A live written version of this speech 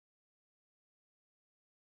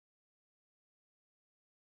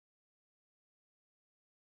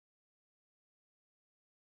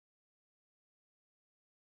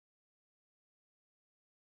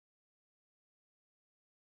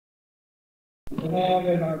We have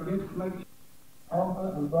in our guest lecture,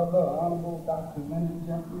 Elder and Brother Honorable Dr. Leonard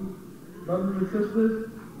Jeffries. Brothers and sisters,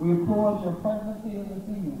 we applaud your presence here this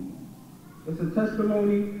evening. It's a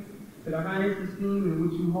testimony to the highest esteem in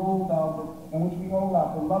which we hold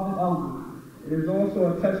our beloved elders. It is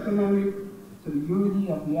also a testimony to the unity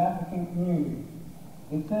of the African community.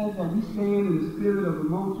 It says that we stand in the spirit of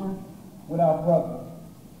emotion with our brother.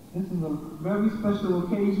 This is a very special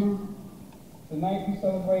occasion. Tonight we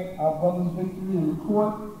celebrate our brother's victory in the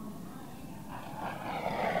court.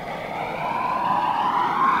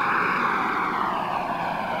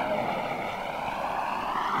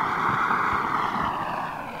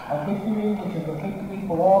 A victory which is a victory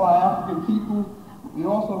for all our African people. We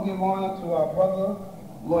also give honor to our brother,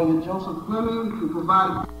 Lawyer Joseph Fleming, who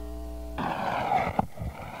provided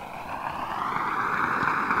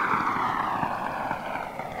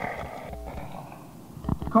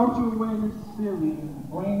Cultural Awareness Series is the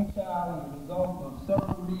brainchild and result of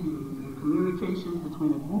several meetings and communications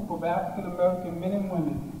between a group of African American men and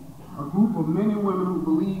women, a group of men and women who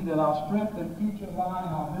believe that our strength and future lie in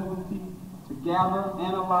our ability to gather,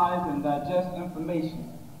 analyze, and digest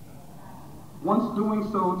information. Once doing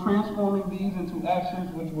so, transforming these into actions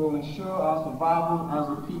which will ensure our survival as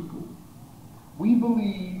a people. We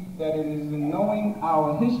believe that it is in knowing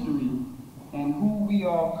our history and who we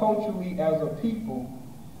are culturally as a people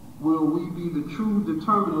will we be the true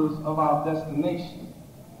determiners of our destination.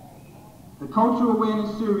 The Cultural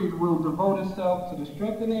Awareness Series will devote itself to the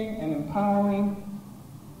strengthening and empowering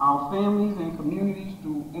our families and communities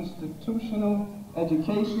through institutional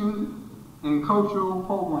education and cultural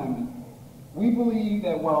programming. We believe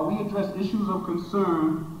that while we address issues of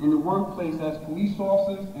concern in the workplace as police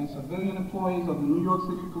officers and civilian employees of the New York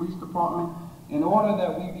City Police Department, in order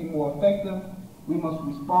that we be more effective, we must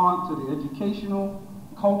respond to the educational,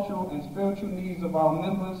 cultural, and spiritual needs of our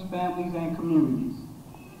members, families, and communities.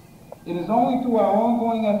 It is only through our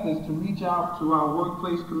ongoing efforts to reach out to our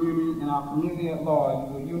workplace community and our community at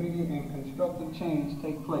large will unity and constructive change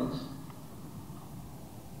take place.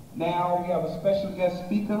 Now we have a special guest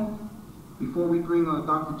speaker. Before we bring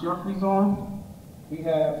Dr. Jeffries on, we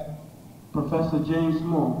have Professor James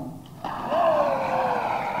Moore.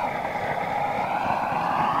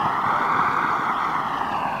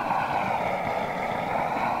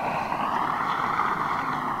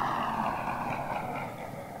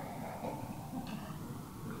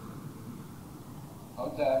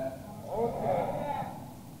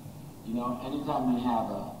 You know, anytime you have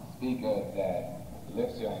a speaker that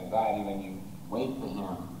lifts your anxiety when you wait for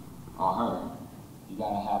him or her, you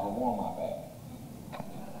gotta have a warm-up act.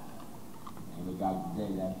 And we got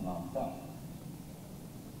today, that's myself.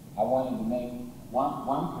 I wanted to make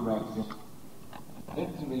one correction.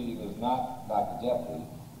 Victory was not Dr. Jeffries.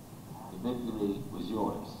 The victory was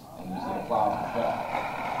yours. And you should applaud yourself.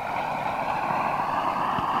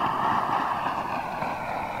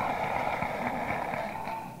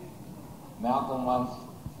 Malcolm once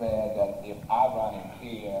said that if I run in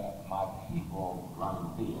fear, my people run in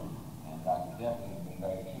fear. And Dr. Jeffries has been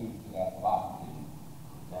very true to that philosophy,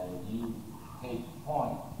 that if you take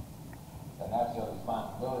point, then that's your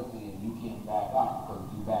responsibility and you can't back up, because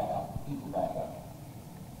if you back up, people back up.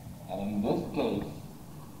 And in this case,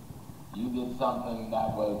 you did something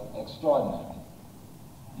that was extraordinary.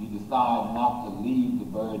 You decide not to leave the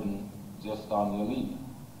burden just on your leader.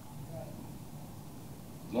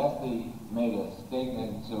 Jesse made a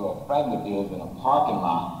statement to a friend of his in a parking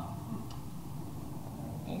lot,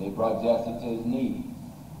 and they brought Jesse to his knees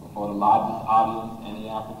before the largest audience any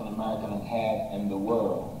African American had in the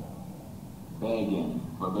world, begging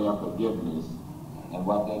for their forgiveness. And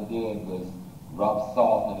what they did was rub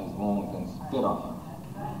salt in his wounds and spit on him.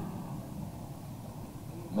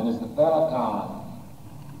 Minister Farrakhan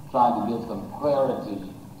tried to give some clarity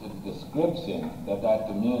to the description that that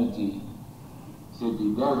community should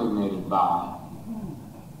be designated by,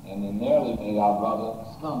 and they nearly made our brother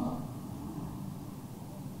stumble.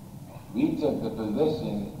 We took the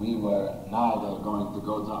position we were neither going to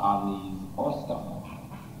go to our knees or stumble.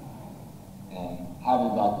 And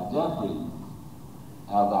having Dr. Jeffries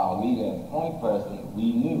as our leader and point person,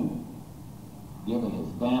 we knew, given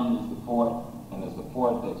his family support and the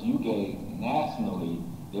support that you gave nationally,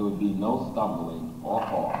 there would be no stumbling or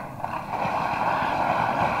fall.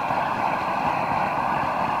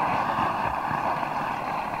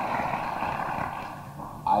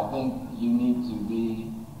 I think you need to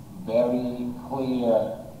be very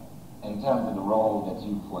clear in terms of the role that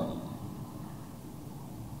you played.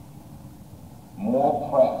 More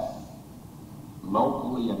press,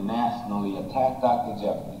 locally and nationally, attacked Dr.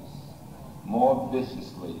 Jeffries more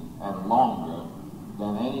viciously and longer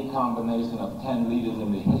than any combination of 10 leaders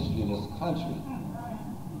in the history of this country.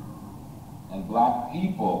 And black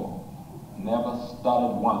people never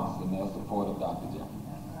stuttered once in their support of Dr. Jeffries.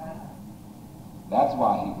 That's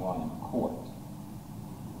why he won in court.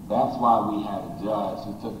 That's why we had a judge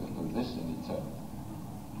who took the position he took.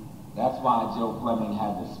 That's why Joe Fleming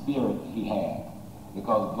had the spirit he had,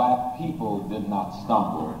 because black people did not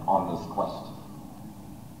stumble on this question.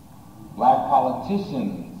 Black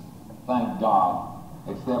politicians, thank God,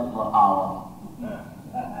 except for our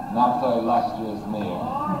not so illustrious mayor,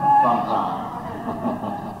 sometimes,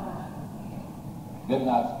 did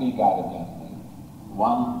not speak out against it.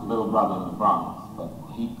 One little brother in the Bronx, but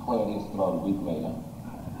he cleared his throat a week later.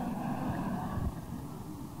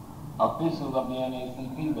 Officials of the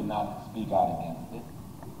NAACP did not speak out against it.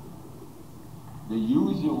 The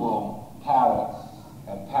usual parrots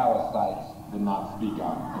and parasites did not speak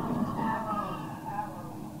out against it.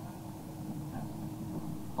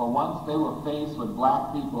 For once they were faced with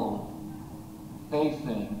black people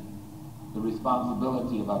facing the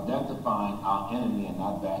responsibility of identifying our enemy and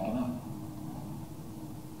not backing up.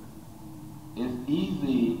 It's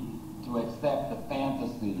easy to accept the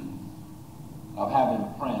fantasy of having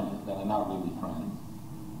friends that are not really friends.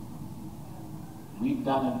 We've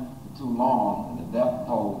done it for too long, and the death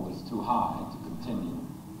toll is too high to continue.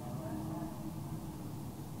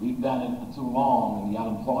 We've done it for too long, and the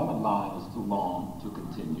unemployment line is too long to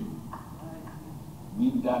continue.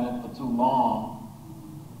 We've done it for too long,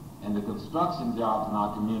 and the construction jobs in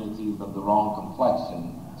our communities of the wrong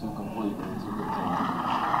complexion to complete and to continue.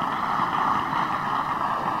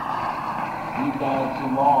 We've done it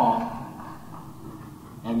too long,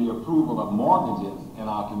 and the approval of mortgages in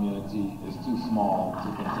our community is too small to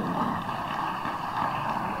continue.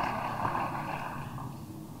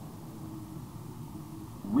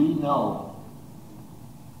 We know,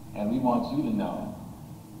 and we want you to know,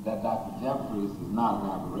 that Dr. Jeffries is not an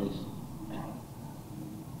aberration.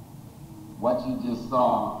 What you just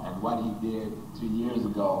saw and what he did 2 years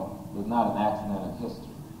ago is not an accident of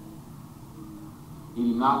history. He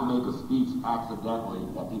did not make a speech accidentally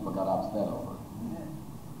that people got upset over.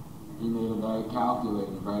 He made a very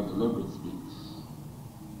calculated, very deliberate speech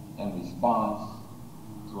in response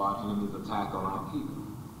to our enemy's attack on our people.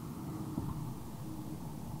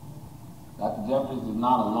 Dr. Jeffries is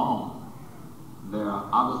not alone. There are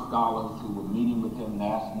other scholars who were meeting with him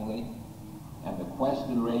nationally, and the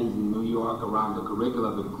question raised in New York around the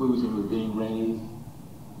curriculum of inclusion was being raised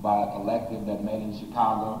by a collective that met in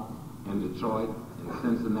Chicago, in Detroit, in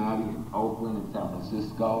Cincinnati, in Oakland, in San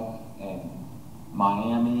Francisco, in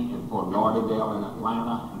Miami, in Fort Lauderdale, in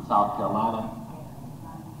Atlanta, in South Carolina.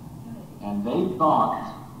 And they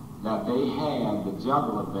thought that they had the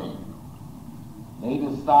jugular vein. They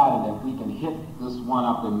decided if we can hit this one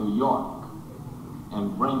up in New York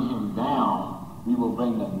and bring him down, we will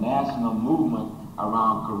bring the national movement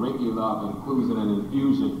around curricula of inclusion and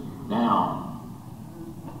infusion down.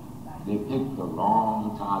 They picked the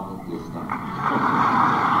wrong target this time.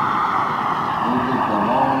 They picked the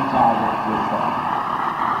wrong target this time.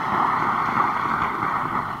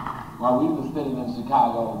 While we were sitting in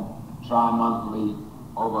Chicago tri-monthly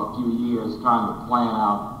over a few years trying to plan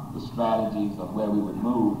out the strategies of where we would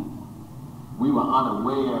move, we were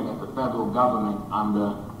unaware that the federal government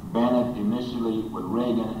under Bennett, initially with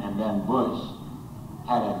Reagan and then Bush,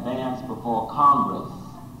 had advanced before Congress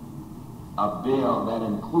a bill that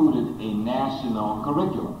included a national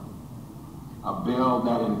curriculum, a bill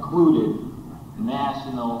that included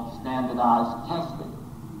national standardized testing,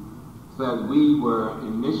 so that we were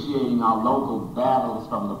initiating our local battles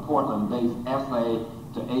from the Portland-based SA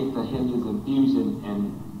to Asa Hilliard's infusion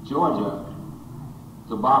in Georgia,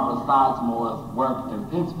 to Barbara Sizemore's work in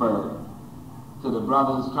Pittsburgh, to the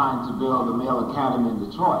brothers trying to build a male academy in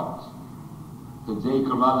Detroit, to Jay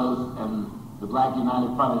Carruthers and the Black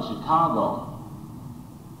United Front in Chicago.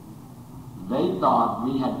 They thought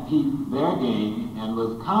we had peaked their game and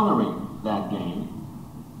was countering that game.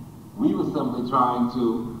 We were simply trying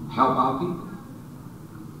to help our people.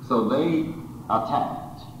 So they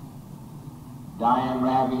attacked. Diane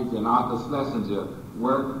Ravage and Arthur Schlesinger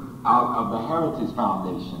worked out of the Heritage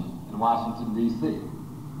Foundation in Washington, D.C.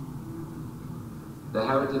 The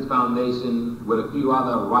Heritage Foundation, with a few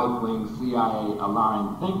other right-wing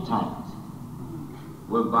CIA-aligned think tanks,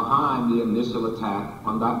 was behind the initial attack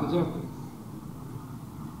on Dr. Jeffries.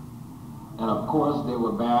 And of course, they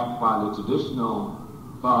were backed by the traditional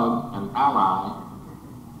thug and ally,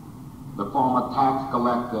 the former tax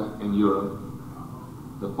collector in Europe,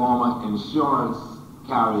 the former insurance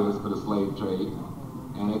carriers for the slave trade,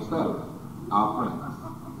 and etc., our friends.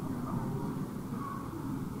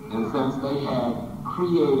 And since they had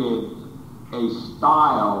created a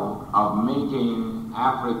style of making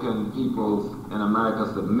African peoples in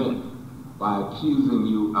America submit by accusing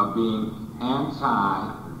you of being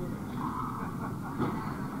anti,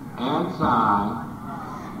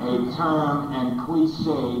 a term and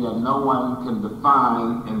cliche that no one can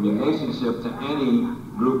define in relationship to any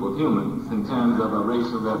group of humans in terms of a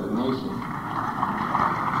racial designation.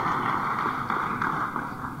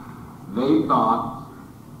 They thought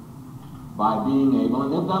by being able,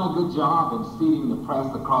 and they've done a good job in seeding the press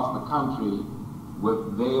across the country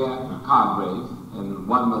with their cadres, and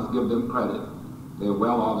one must give them credit. They're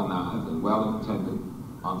well organized and well intended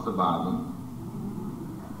on surviving.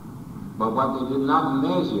 But what they did not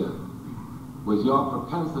measure was your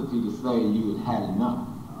propensity to say you had enough.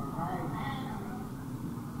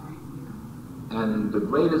 And the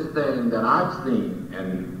greatest thing that I've seen,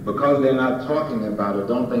 and because they're not talking about it,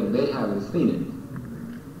 don't think they haven't seen it,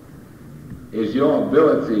 is your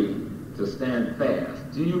ability to stand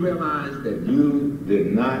fast. Do you realize that you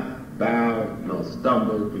did not bow nor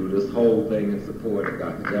stumble through this whole thing in support of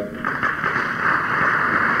Dr. Jeffries?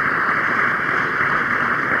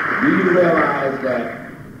 Do you realize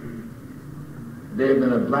that there's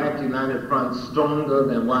been a Black United Front stronger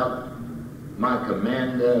than what my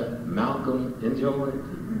commander Malcolm enjoyed?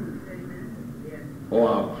 Or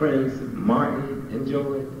our Prince Martin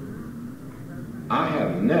enjoyed? I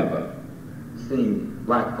have never seen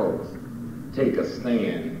black folks take a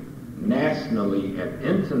stand nationally and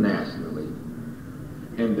internationally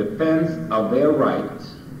in defense of their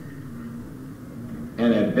rights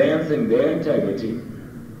and advancing their integrity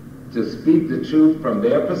to speak the truth from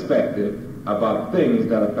their perspective about things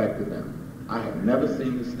that affected them. I have never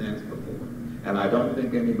seen this stance before, and I don't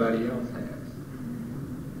think anybody else has.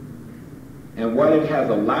 And what it has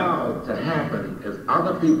allowed to happen is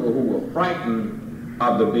other people who were frightened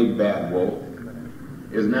of the big bad wolf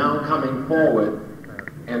is now coming forward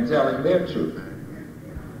and telling their truth.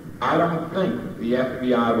 I don't think the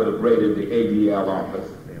FBI would have raided the ADL office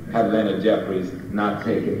had Leonard Jeffries not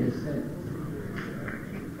taken his sentence.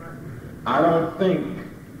 I don't think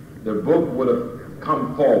the book would have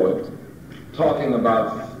come forward talking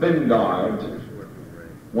about Spindard,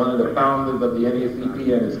 one of the founders of the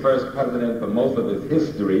NAACP and his first president for most of his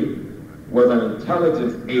history, was an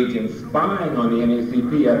intelligence agent spying on the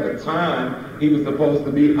NAACP at the time he was supposed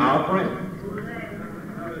to be our friend.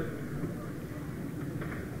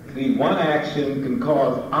 See, one action can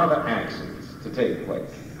cause other actions to take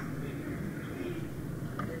place.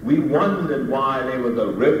 We wondered why there was a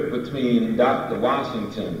rift between Dr.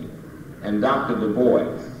 Washington and Dr. Du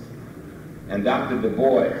Bois, and Dr. Du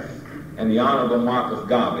Bois and the Honorable Marcus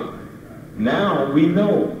Garvey. Now we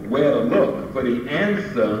know where to look for the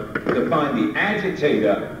answer to find the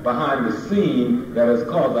agitator behind the scene that has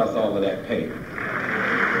caused us all of that pain.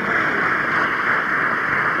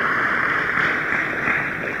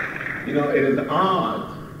 You know, it is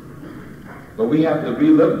odd, but we have to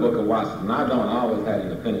relive Booker Washington. I always had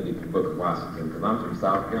an affinity for Booker Washington because I'm from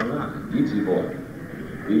South Carolina, Geechee boy.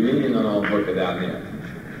 We leaning on old Booker down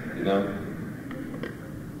there, you know.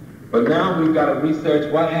 But now we've got to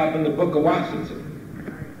research what happened to Booker Washington.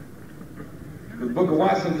 Because Booker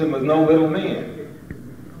Washington was no little man.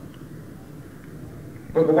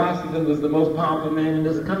 Booker Washington was the most powerful man in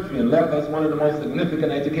this country and left us one of the most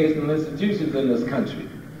significant educational institutions in this country.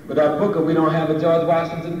 Without Booker, we don't have a George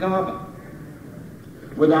Washington Carver.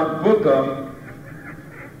 Without Booker,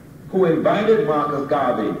 who invited Marcus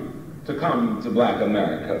Garvey to come to Black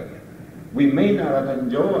America, we may not have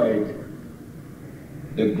enjoyed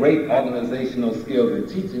the great organizational skills and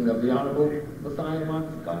teaching of the Honorable Messiah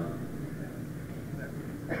Marcus Garvey.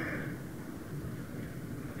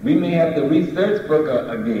 We may have to research Booker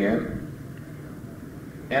again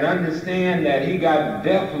and understand that he got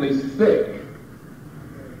deathly sick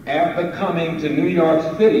after coming to New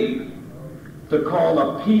York City to call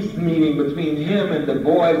a peace meeting between him and Du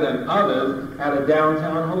Bois and others at a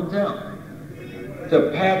downtown hotel to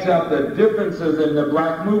patch up the differences in the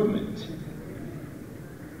black movement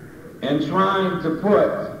and trying to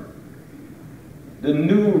put the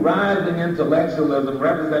new rising intellectualism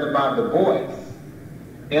represented by Du Bois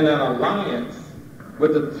in an alliance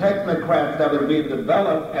with the technocrats that were being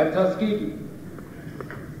developed at Tuskegee.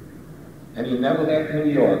 And he never left New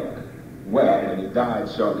York well, and he died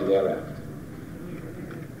shortly thereafter.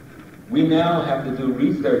 We now have to do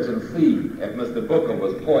research and see if Mr. Booker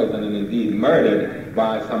was poisoned and indeed murdered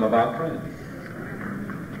by some of our friends.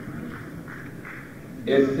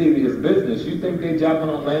 It's serious business. You think they're jumping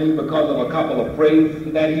on Lanny because of a couple of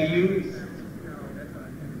phrases that he used?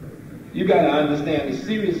 You got to understand the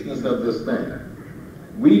seriousness of this thing.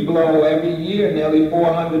 We blow every year nearly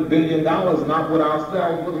 $400 billion, not with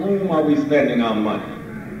ourselves. With whom are we spending our money?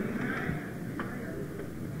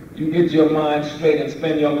 You get your mind straight and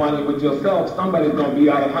spend your money with yourself, somebody's going to be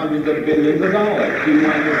out of hundreds of billions of dollars. Do you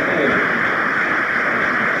understand?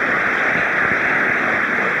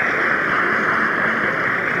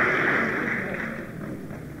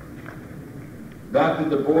 Dr.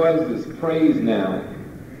 Du Bois is praised now,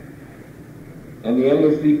 and the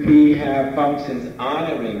NAACP have functions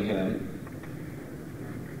honoring him,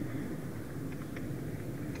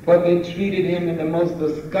 but they treated him in the most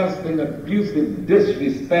disgusting, abusive,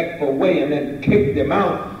 disrespectful way and then kicked him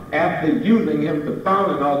out after using him to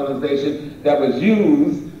found an organization that was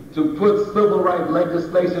used to put civil rights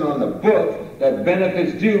legislation on the books that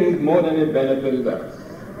benefits Jews more than it benefited us.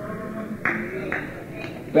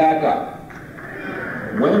 Back up.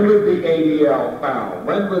 When was the ADL found?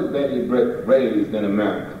 When was Betty Britt raised in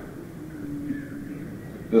America?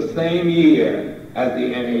 The same year as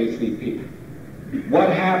the NAACP. What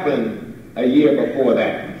happened a year before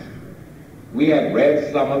that? We had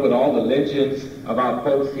Red Summer with all the lynchings of our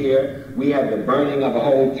folks here. We had the burning of a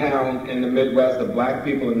whole town in the Midwest of black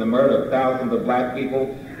people and the murder of thousands of black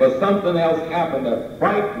people. But something else happened that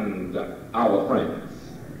frightened our friends.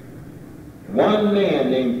 One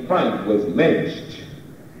man named Frank was lynched.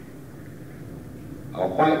 A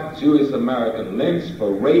white Jewish American lynched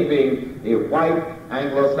for raping a white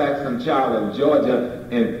Anglo-Saxon child in Georgia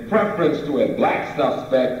in preference to a black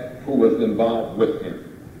suspect who was involved with him.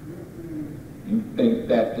 You think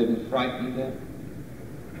that didn't frighten them?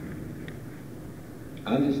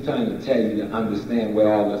 I'm just trying to tell you to understand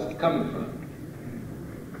where all this is coming from.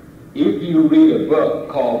 If you read a book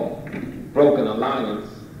called Broken Alliance,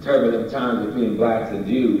 Turbulent Times Between Blacks and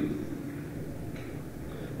Jews,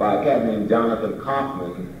 by a cat named Jonathan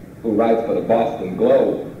Kaufman, who writes for the Boston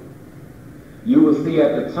Globe, you will see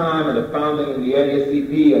at the time of the founding of the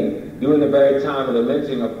NAACP and during the very time of the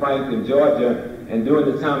lynching of Frank in Georgia and during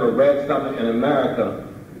the time of Red Summer in America,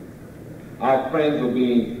 our friends were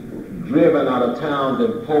being driven out of towns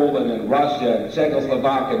in Poland and Russia and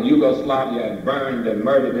Czechoslovakia and Yugoslavia and burned and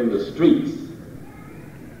murdered in the streets.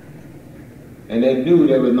 And they knew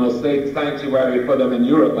there was no safe sanctuary for them in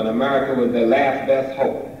Europe, and America was their last best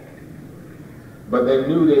hope. But they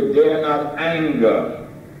knew they dare not anger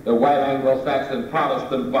the white Anglo-Saxon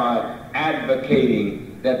Protestant by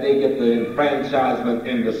advocating that they get the enfranchisement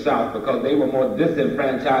in the South, because they were more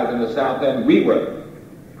disenfranchised in the South than we were.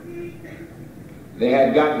 They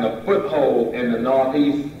had gotten a foothold in the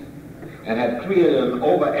Northeast and had created an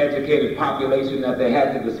overeducated population that they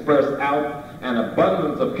had to disperse out, an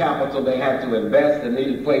abundance of capital they had to invest and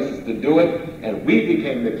needed places to do it, and we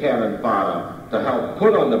became the cannon fodder to help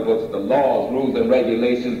put on the books the laws, rules, and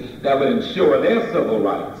regulations that would ensure their civil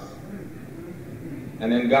rights.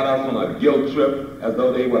 And then got us on a guilt trip as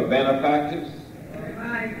though they were benefactors.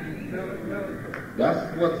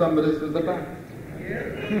 That's what some of this is about.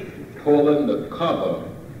 Pulling the cover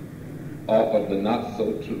off of the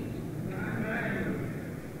not-so-truth.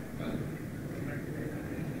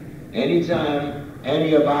 Anytime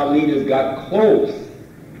any of our leaders got close,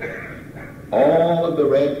 all of the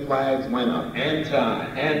red flags went up. Anti,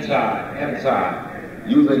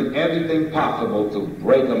 using everything possible to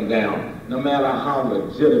break them down, no matter how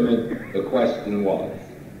legitimate the question was.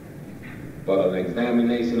 But an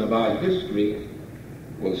examination of our history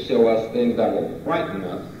will show us things that will frighten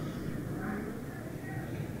us.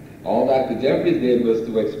 All Dr. Jeffries did was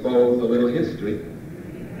to expose a little history,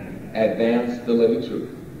 advance the living truth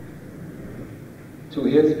to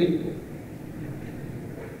his people.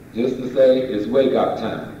 Just to say, it's wake-up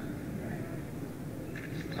time.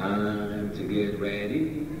 It's time to get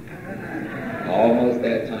ready. Almost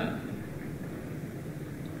that time.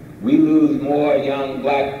 We lose more young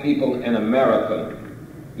black people in America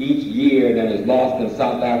each year than is lost in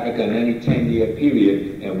South Africa in any 10-year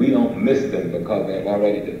period, and we don't miss them because they've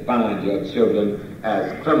already defined your children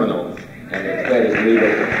as criminals and have said it's legal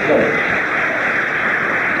to kill them.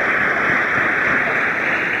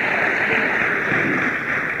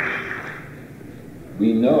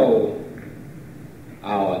 We know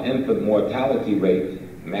our infant mortality rate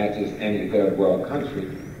matches any third world country,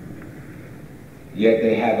 yet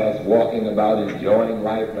they have us walking about enjoying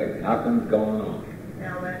life like nothing's going on.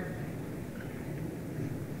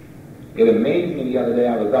 It amazed me the other day.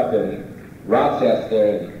 I was up in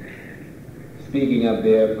Rochester speaking up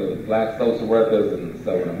there for black social workers, and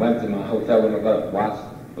so when I went to my hotel room, I got to watch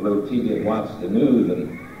a little TV and watch the news.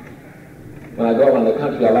 And when I go around the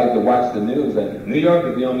country, I like to watch the news, and New York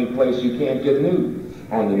is the only place you can't get news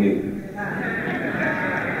on the news.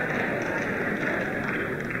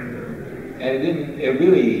 And it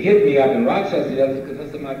really hit me up in Rochester because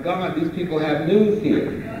I said, my God, these people have news here.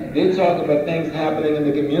 They talk about things happening in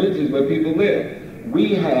the communities where people live.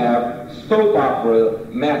 We have soap opera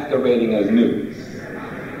masquerading as news.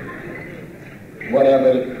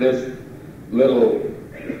 Whatever this little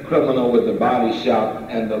criminal with the body shop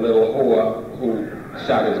and the little whore who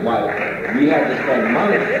shot his wife, we had to spend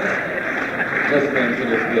months listening to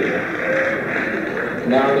this video.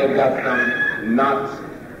 Now they've got some nuts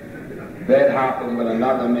bed hopping with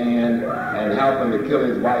another man and helping to kill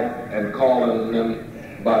his wife and calling them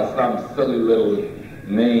by some silly little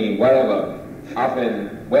name, whatever, up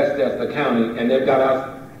in Westchester County, and they've got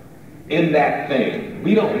us in that thing.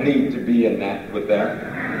 We don't need to be in that with them.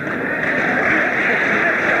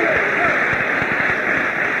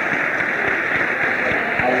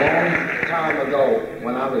 A long time ago,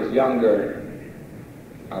 when I was younger,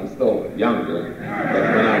 I'm still younger,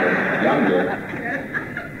 but when I was younger,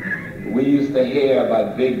 we used to hear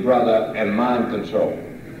about Big Brother and mind control.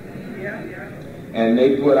 And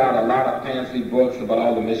they put out a lot of fancy books about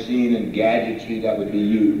all the machine and gadgetry that would be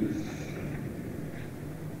used.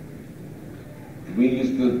 We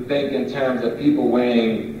used to think in terms of people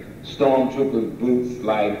wearing stormtrooper boots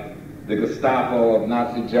like the Gestapo of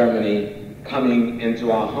Nazi Germany coming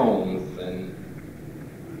into our homes. And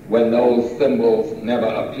when those symbols never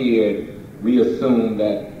appeared, we assumed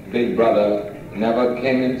that Big Brother never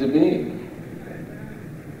came into being.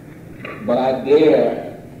 But I dare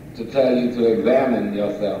to tell you to examine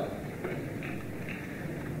yourself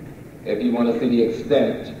if you want to see the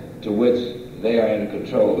extent to which they are in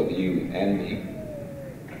control of you and me.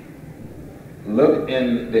 Look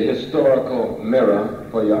in the historical mirror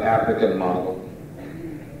for your African model,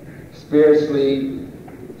 spiritually,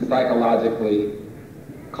 psychologically,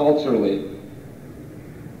 culturally,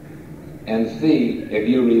 and see if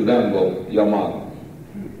you resemble your model.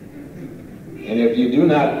 And if you do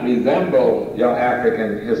not resemble your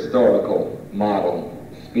African historical model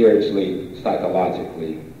spiritually,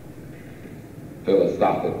 psychologically,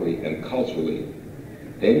 philosophically, and culturally,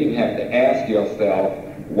 then you have to ask yourself,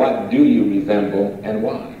 what do you resemble and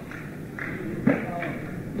why?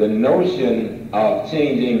 The notion of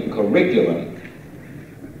changing curriculum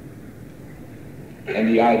and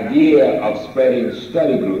the idea of spreading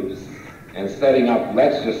study groups and setting up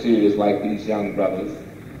lecture series like these young brothers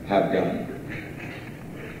have done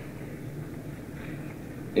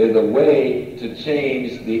is a way to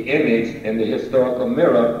change the image in the historical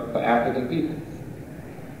mirror for African people.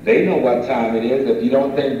 They know what time it is. If you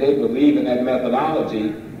don't think they believe in that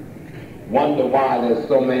methodology, wonder why there's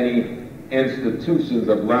so many institutions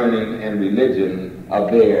of learning and religion of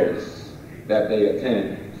theirs that they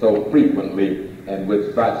attend so frequently and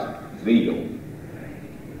with such zeal.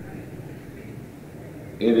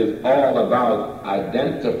 It is all about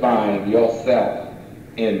identifying yourself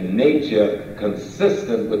in nature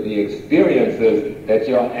consistent with the experiences that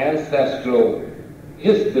your ancestral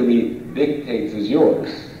history dictates as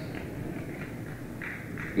yours.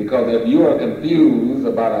 Because if you are confused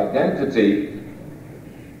about identity,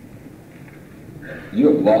 you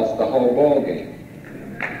have lost the whole ball game.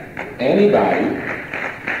 Anybody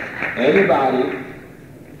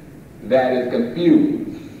that is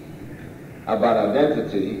confused about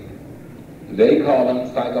identity, they call them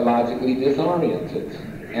psychologically disoriented,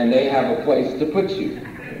 and they have a place to put you.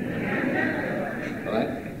 Right?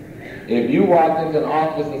 If you walk into an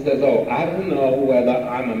office and says, oh, I don't know whether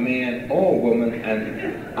I'm a man or a woman,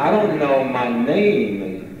 and I don't know my name,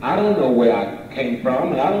 and I don't know where I came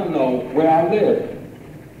from, and I don't know where I live,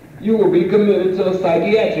 you will be committed to a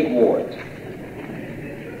psychiatric ward.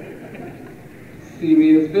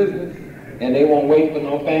 Serious business. And they won't wait for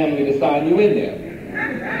no family to sign you in there.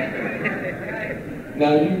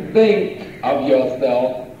 Now you think of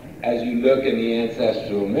yourself as you look in the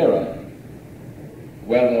ancestral mirror,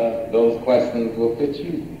 whether those questions will fit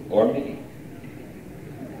you or me.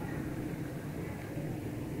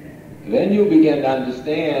 Then you begin to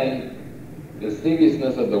understand the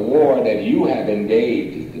seriousness of the war that you have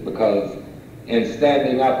engaged, because in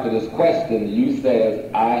standing up to this question, you says,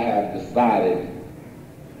 I have decided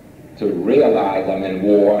to realize I'm in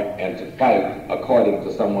war and to fight according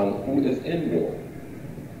to someone who is in war.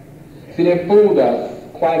 See, they fooled us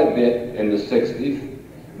quite a bit in the 60s.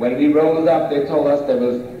 When we rose up, they told us there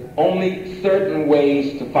was only certain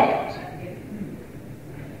ways to fight.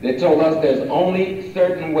 They told us there's only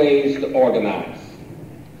certain ways to organize.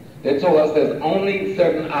 They told us there's only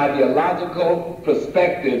certain ideological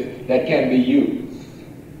perspectives that can be used.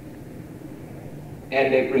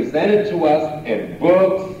 And they presented to us in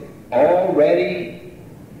books already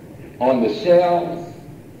on the shelves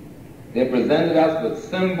They presented us with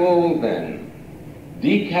symbols and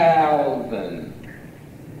decals, and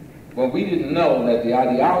well, we didn't know that the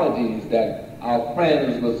ideologies that our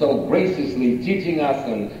friends were so graciously teaching us,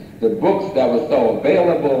 and the books that were so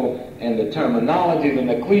available, and the terminologies and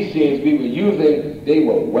the cliches we were using, they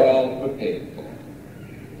were well prepared for.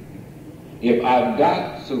 If I've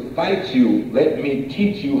got to fight you, let me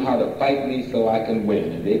teach you how to fight me so I can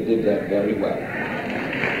win. And they did that very well.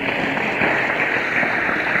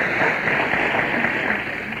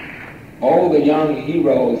 All the young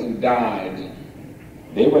heroes who died,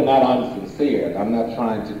 they were not unsincere. I'm not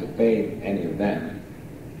trying to defame any of them.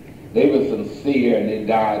 They were sincere, and they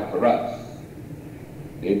died for us.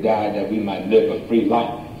 They died that we might live a free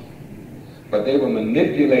life. But they were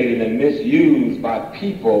manipulated and misused by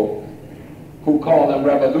people who call them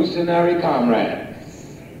revolutionary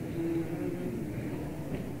comrades.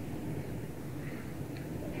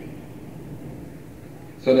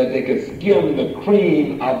 So that they could skim the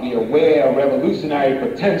cream of the aware revolutionary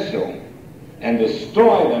potential and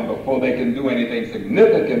destroy them before they can do anything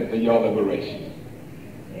significant for your liberation.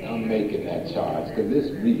 I'm making that charge because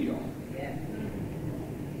it's real.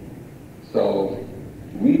 So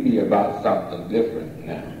we be about something different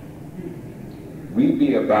now. We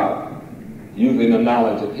be about using the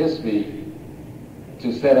knowledge of history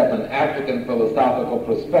to set up an African philosophical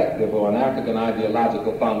perspective or an African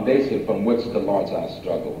ideological foundation from which to launch our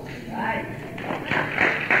struggles.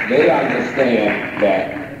 They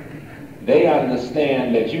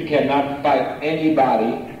understand that you cannot fight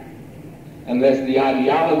anybody unless the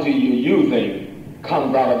ideology you're using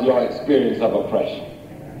comes out of your experience of oppression.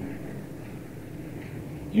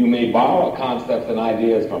 You may borrow concepts and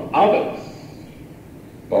ideas from others,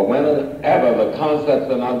 but whenever the concepts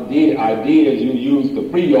and ideas you use to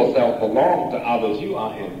free yourself belong to others, you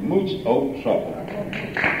are in much old trouble.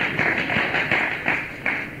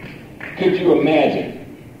 Could you imagine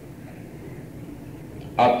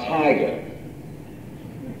a tiger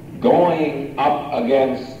going up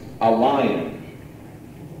against a lion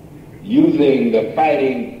using the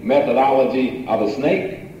fighting methodology of a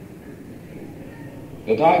snake?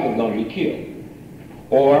 The tiger's going to be killed.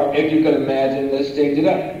 Or if you can imagine, let's change it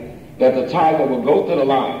up, that the tiger will go to the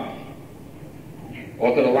lion,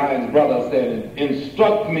 or to the lion's brother, saying,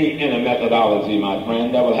 instruct me in a methodology, my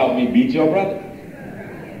friend, that will help me beat your brother.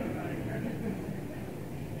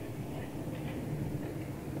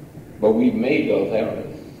 But we've made those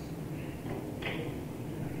errors.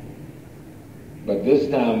 But this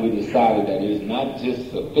time we decided that it is not just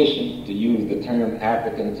sufficient to use the term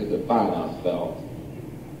African to define ourselves,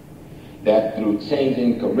 that through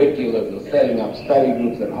changing curriculums and setting up study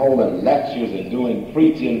groups and holding lectures and doing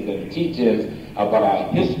preachings and teachings about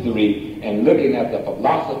our history and looking at the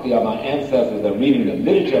philosophy of our ancestors and reading the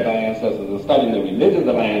literature of our ancestors and studying the religions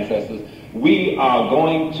of our ancestors, we are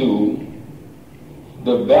going to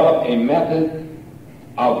develop a method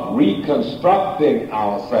of reconstructing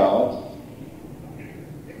ourselves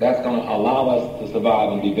that's going to allow us to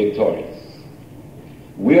survive and be victorious.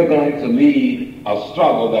 We're going to lead a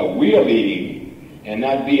struggle that we're leading and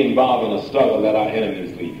not be involved in a struggle that our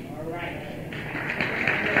enemies lead. All right.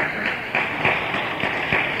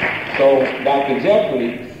 So Dr.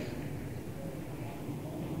 Jeffries,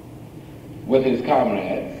 with his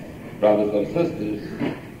comrades, brothers and sisters,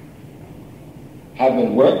 have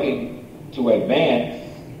been working to advance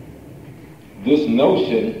this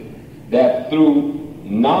notion that through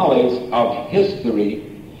knowledge of history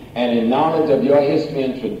and in knowledge of your history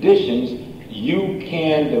and traditions, you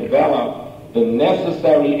can develop the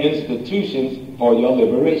necessary institutions for your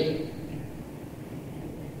liberation.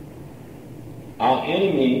 Our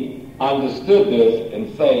enemy understood this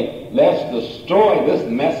and say, let's destroy this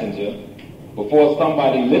messenger before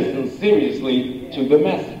somebody listens seriously to the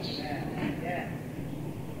message.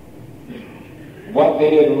 What they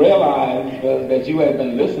didn't realize was that you had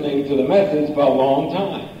been listening to the message for a long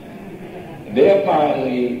time. They're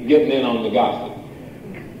finally getting in on the gossip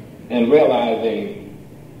and realizing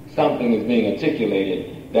something is being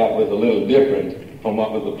articulated that was a little different from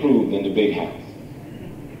what was approved in the big house.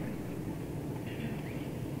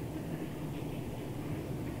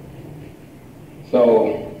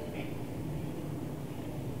 So,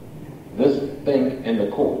 this thing in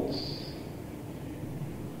the courts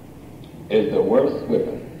is the worst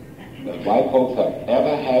whipping that white folks have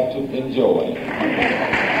ever had to enjoy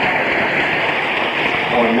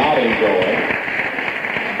or not enjoy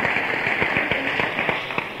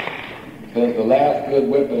since the last good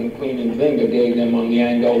whipping Queen Nzinga gave them on the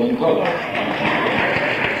Angolan coast.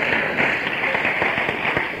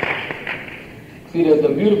 See, there's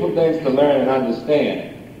some beautiful things to learn and understand.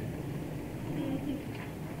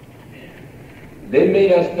 They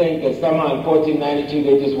made us think that somehow in 1492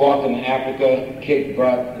 they just walked into Africa, kicked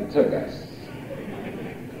butt, and took us.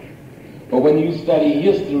 But when you study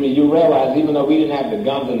history, you realize even though we didn't have the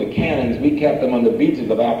guns and the cannons, we kept them on the beaches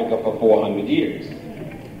of Africa for 400 years.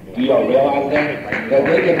 Do y'all realize that? That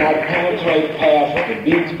they could not penetrate past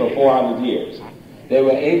the beach for 400 years. They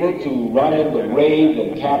were able to run in with raids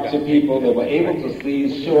and capture people. They were able to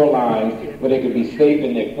seize shorelines where they could be safe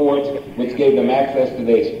in their forts, which gave them access to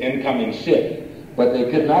their incoming ship. But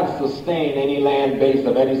they could not sustain any land base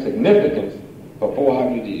of any significance for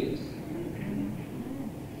 400 years.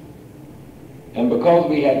 And because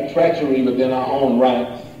we had treachery within our own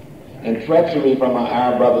ranks and treachery from our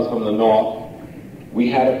Arab brothers from the north, we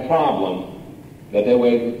had a problem that they were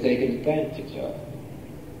able to take advantage of.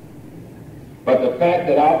 But the fact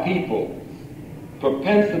that our people's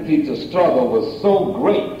propensity to struggle was so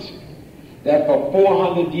great that for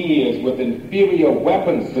 400 years with inferior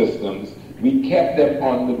weapon systems, we kept them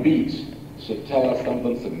on the beach should tell us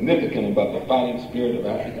something significant about the fighting spirit of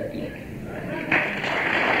African people.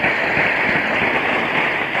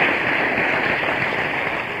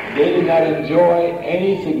 They did not enjoy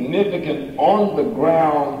any significant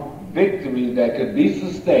on-the-ground victory that could be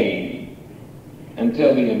sustained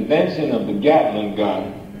until the invention of the Gatling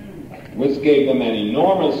gun, which gave them an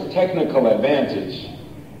enormous technical advantage,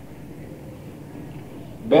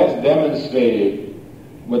 best demonstrated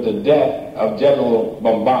with the death of General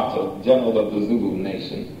Bombata, general of the Zulu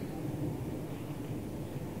nation,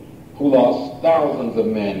 who lost thousands of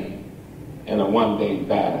men in a one-day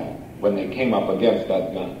battle when they came up against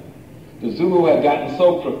that gun. The Zulu had gotten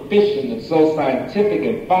so proficient and so scientific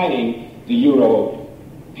in fighting the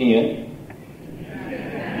European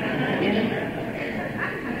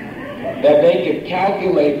that they could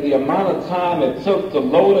calculate the amount of time it took to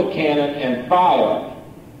load a cannon and fire,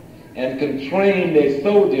 and could train their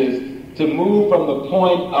soldiers to move from the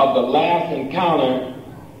point of the last encounter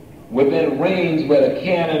within range where the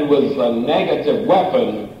cannon was a negative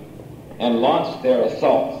weapon and launch their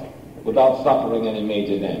assaults without suffering any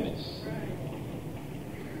major damage.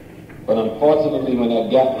 But unfortunately, when that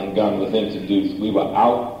Gatling gun was introduced, we were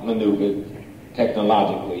outmaneuvered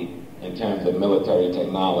technologically in terms of military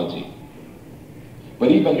technology.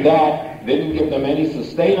 But even that didn't give them any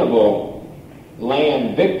sustainable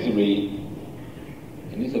land victory.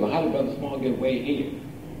 And he said, well, how did Brother Small get way here?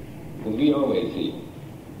 Because we always here.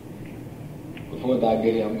 Before I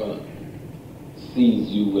get here, I'm going to seize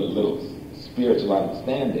you with a little spiritual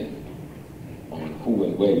understanding on who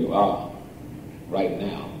and where you are right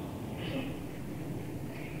now.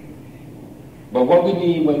 But what we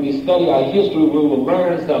need when we study our history, we will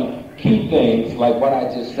learn some key things like what I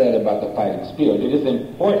just said about the fighting spirit. It is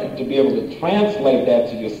important to be able to translate that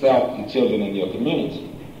to yourself, your children, and your community.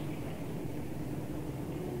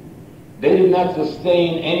 They did not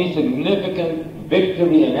sustain any significant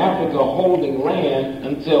victory in Africa holding land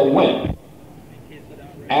until when?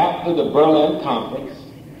 After the Berlin Conference,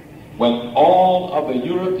 when all of the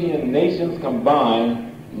European nations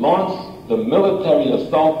combined launched the military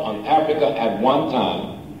assault on Africa at one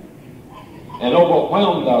time and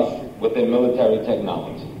overwhelmed us with their military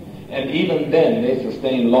technology. And even then, they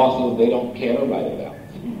sustained losses they don't care to write about.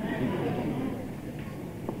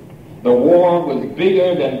 The war was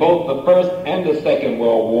bigger than both the First and the Second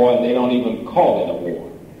World War, and they don't even call it a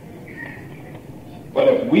war. But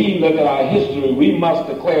if we look at our history, we must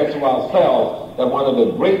declare to ourselves that one of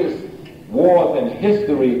the greatest wars in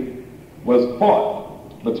history was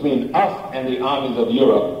fought between us and the armies of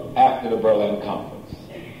Europe after the Berlin Conference,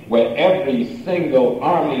 where every single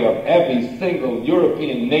army of every single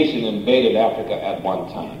European nation invaded Africa at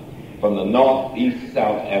one time, from the north, east,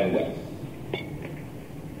 south, and west.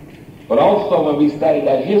 But also when we study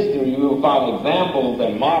that history, we will find examples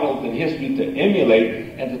and models in history to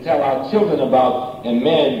emulate and to tell our children about, and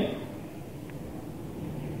men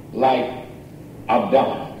like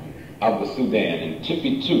Abdallah of the Sudan, and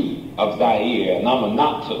Tipitu of Zaire, and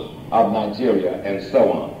Amanatu of Nigeria, and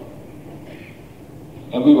so on.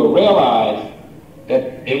 And we will realize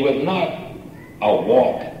that it was not a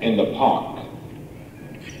walk in the park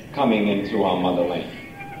coming into our motherland.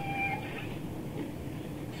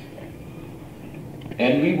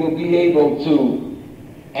 And we will be able to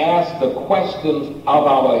ask the questions of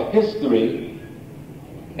our history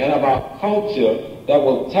and of our culture that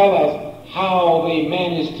will tell us how they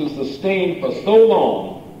managed to sustain for so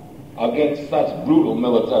long against such brutal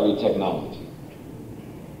military technology.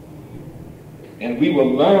 And we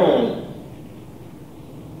will learn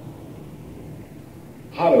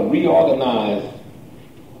how to reorganize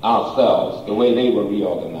ourselves the way they were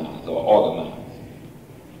reorganized or organized.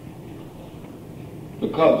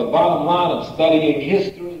 Because the bottom line of studying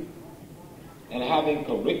history and having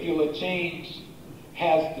curricular change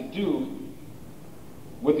has to do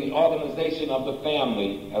with the organization of the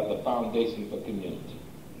family as the foundation for community.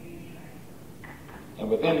 And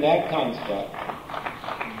within that construct,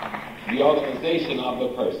 the organization of the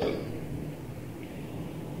person.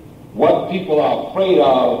 What people are afraid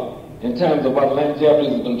of in terms of what Leonard Jeffries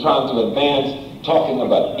has been trying to advance, talking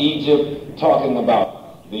about Egypt, talking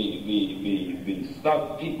about the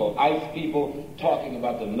South people, ice people, talking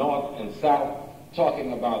about the North and South,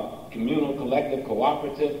 talking about communal, collective,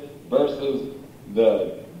 cooperative versus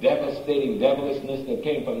the devastating devilishness that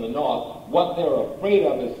came from the North. What they're afraid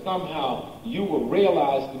of is somehow you will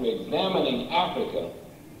realize through examining Africa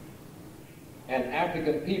and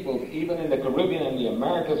African peoples, even in the Caribbean and the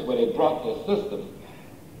Americas where they brought their system,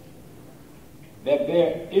 that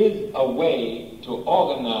there is a way to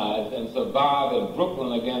organize and survive in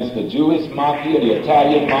Brooklyn against the Jewish mafia, the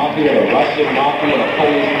Italian mafia, the Russian mafia, the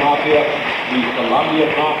Polish mafia, the Colombian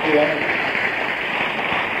mafia.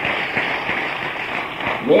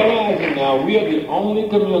 Realizing now we are the only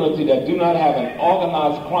community that do not have an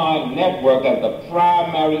organized crime network as the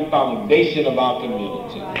primary foundation of our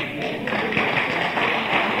community.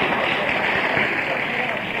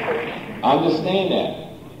 Understand that.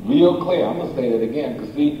 Real clear. I'm going to say that again,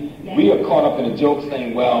 because see, we are caught up in a joke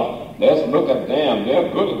saying, well, let's look at them. They're a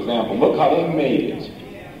good example. Look how they made it.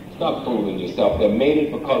 Stop fooling yourself. They made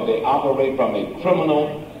it because they operate from a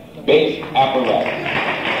criminal-based apparatus.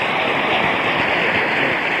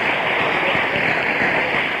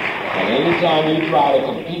 And anytime you try to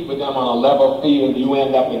compete with them on a level field, you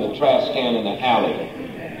end up in the trash can in the alley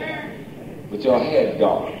with your head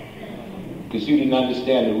gone. Because you didn't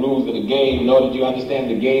understand the rules of the game, nor did you understand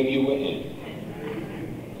the game you were in.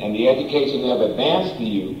 And the education they have advanced to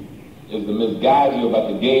you is to misguide you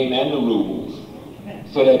about the game and the rules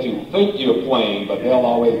so that you think you're playing, but they'll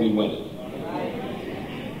always be winning.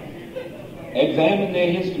 Examine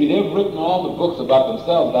their history. They've written all the books about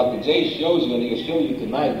themselves. Dr. J shows you, and he'll show you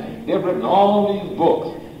tonight. They've written all these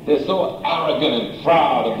books. They're so arrogant and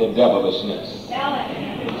proud of their devilishness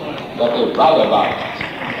that they write about it.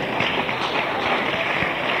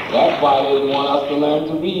 That's why they didn't want us to learn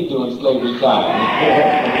to read during slavery time.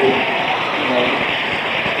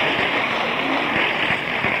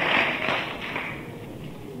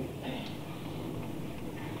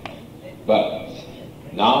 But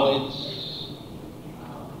knowledge,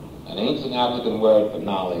 an ancient African word for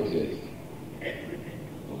knowledge is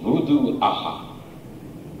voodoo aha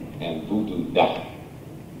and voodoo da.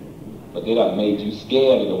 But they done made you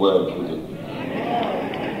scared of the word voodoo.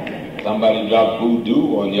 Somebody dropped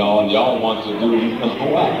voodoo on y'all and y'all want to do you know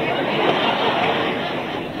what.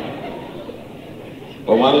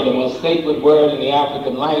 But one of the most sacred words in the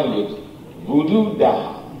African language, voodoo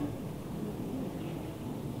da,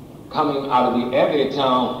 coming out of the Ewe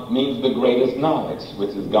tongue means the greatest knowledge,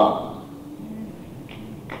 which is God.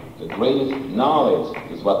 The greatest knowledge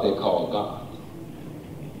is what they call God.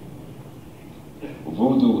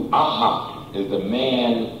 Voodoo aha is the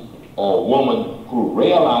man or woman who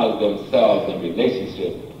realize themselves in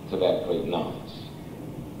relationship to that great knowledge.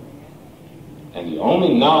 And the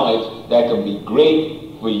only knowledge that can be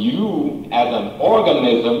great for you as an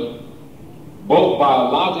organism, both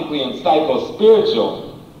biologically and psycho-spiritual,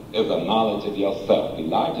 is a knowledge of yourself.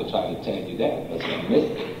 Elijah tried to tell you that, but you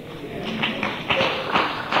missed it.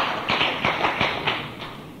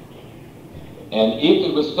 And if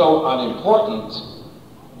it was so unimportant,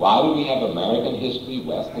 why do we have American history,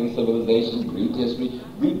 Western civilization, Greek history?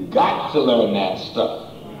 We've got to learn that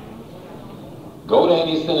stuff. Go to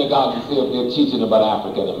any synagogue and see if they're teaching about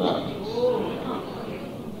African Americans.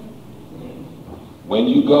 When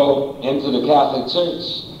you go into the Catholic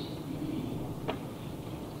Church,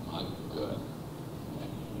 my God,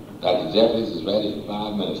 Dr. Jeffries is ready in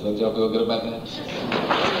 5 minutes. Don't y'all feel good about that?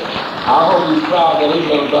 I hope he's proud that his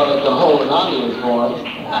little brother can hold an audience for him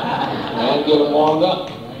and get him warmed up.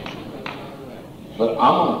 But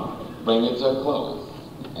I'm going to bring it to a close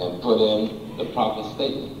and put in the proper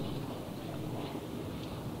statement.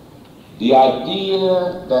 The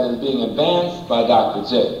idea that is being advanced by Dr.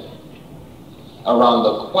 J around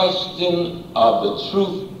the question of the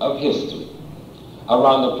truth of history,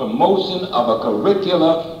 around the promotion of a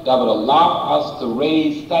curricula that would allow us to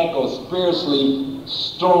raise psycho-spiritually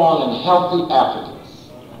strong and healthy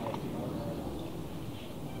Africans,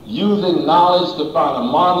 using knowledge to find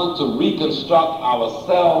a model to reconstruct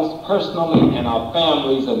ourselves personally and our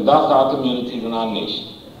families and thus our communities and our nation.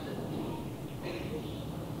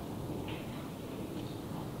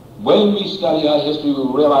 when we study our history, we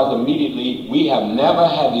realize immediately we have never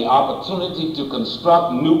had the opportunity to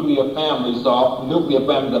construct nuclear families, so nuclear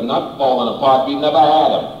families have not fallen apart. We've never had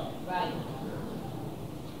them. Right.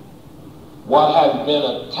 What has been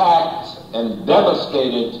attacked and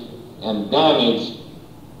devastated and damaged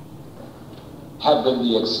have been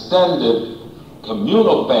the extended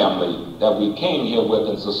communal family that we came here with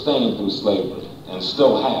and sustained through slavery, and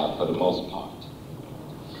still have for the most part.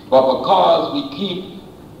 But because we keep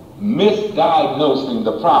misdiagnosing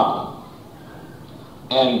the problem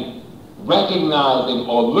and recognizing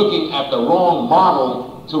or looking at the wrong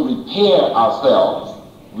model to repair ourselves,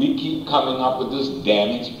 we keep coming up with this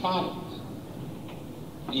damaged product.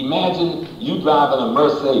 Imagine you driving a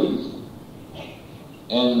Mercedes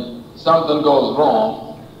and something goes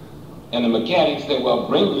wrong and the mechanics say, well,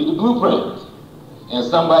 bring me the blueprint. And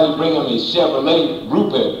somebody bring him a Chevrolet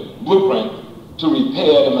blueprint to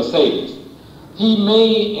repair the Mercedes. He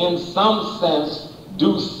may, in some sense,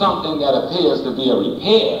 do something that appears to be a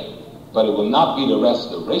repair, but it will not be the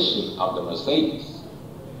restoration of the Mercedes.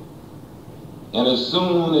 And as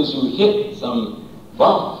soon as you hit some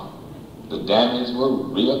bump, the damage will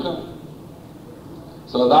reoccur.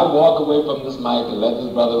 So as I walk away from this mic and let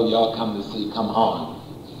this brother y'all come home,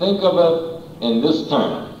 think of it in this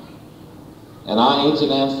term. And our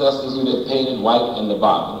ancient ancestors who they painted white in the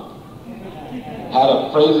Bible had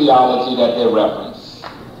a phraseology that they reference.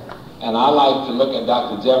 And I like to look at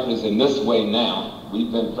Dr. Jeffries in this way now.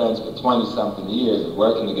 We've been friends for 20-something years and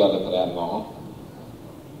working together for that long.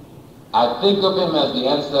 I think of him as the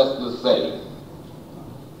ancestors say,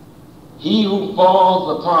 he who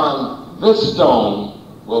falls upon this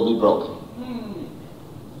stone will be broken.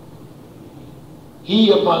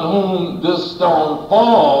 He upon whom this stone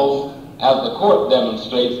falls, as the court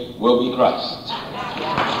demonstrates, will be crushed.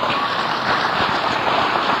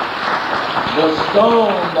 The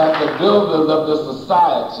stone that the builders of the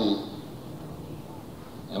society,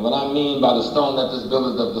 and what I mean by the stone that the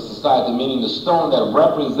builders of the society, meaning the stone that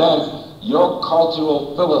represents your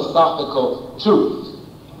cultural, philosophical truth,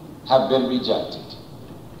 have been rejected.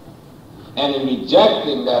 And in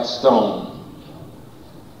rejecting that stone,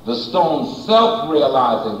 the stone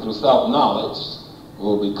self-realizing through self-knowledge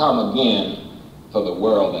will become again for the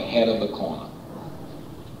world the head of the corner.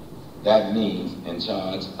 That means in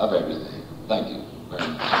charge of everything. Thank you very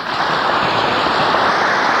much.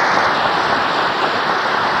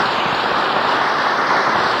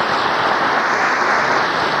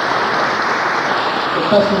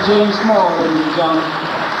 Professor James Small, ladies and gentlemen.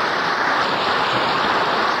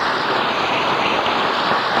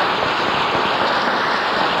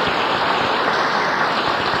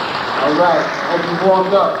 All right, hope you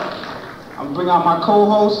warmed up. I'm going to bring out my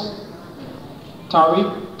co-host,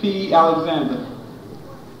 Tariq P. Alexander.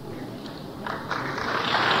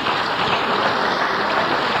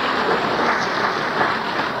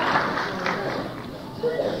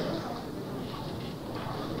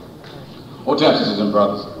 Hotel sisters and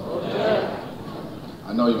brothers.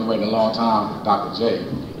 I know you've been waiting a long time for Dr. J,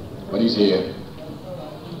 but he's here.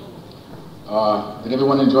 Did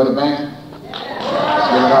everyone enjoy the band? Let's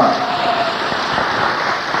give it up.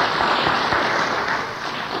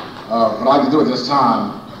 What I'd like to do at this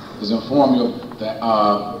time is inform you of the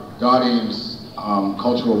Guardian's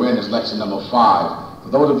Cultural Awareness Lecture number 5. For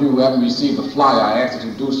those of you who haven't received the flyer, I ask that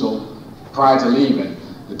you do so prior to leaving.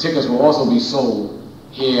 The tickets will also be sold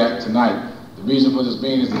here tonight. The reason for this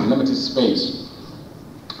being is the limited space.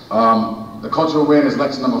 The Cultural Awareness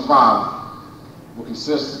Lecture number 5 will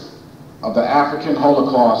consist of the African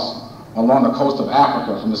Holocaust along the coast of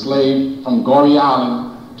Africa, from Goree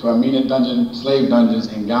Island to Armenian slave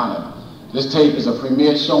dungeons in Ghana. This tape is a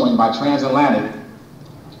premiere showing by Transatlantic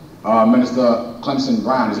Minister Clemson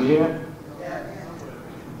Brown. Is he here?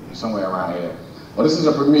 He's somewhere around here. Well, this is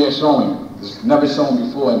a premiere showing. It's never shown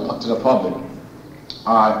before to the public.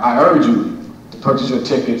 I urge you to purchase your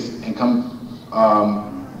tickets and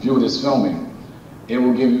come view this filming. It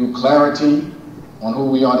will give you clarity on who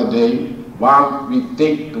we are today, why we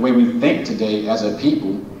think the way we think today as a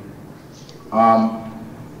people.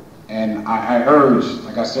 And I urge,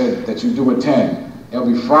 like I said, that you do attend. It'll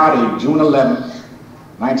be Friday, June 11th,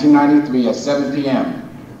 1993 at 7 p.m.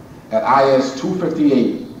 at IS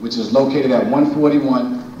 258, which is located at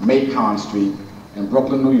 141 Macon Street in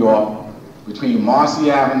Brooklyn, New York, between Marcy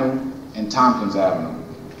Avenue and Tompkins Avenue.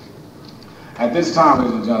 At this time,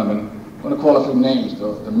 ladies and gentlemen, I'm going to call a few names,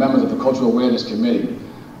 the members of the Cultural Awareness Committee.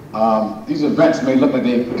 These events may look like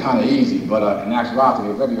they're kind of easy, but in actuality,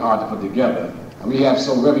 they're very hard to put together. And we have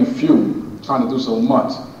so very few trying to do so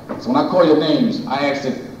much. So when I call your names, I ask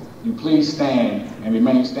that you please stand and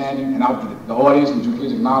remain standing? And out the audience, would you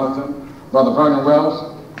please acknowledge them? Brother Vernon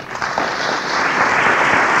Wells.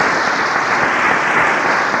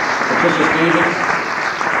 Patricia Stevens.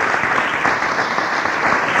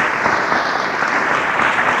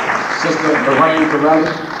 Sister Lorraine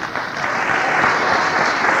Corelli.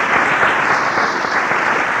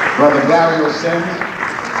 Brother Dario Sims.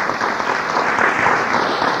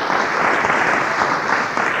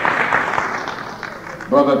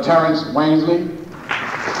 Brother Terrence Wainsley.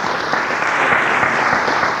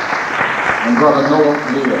 And Brother Noah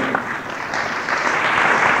Leader.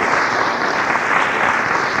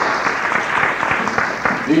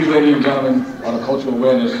 These, ladies and gentlemen, are the Cultural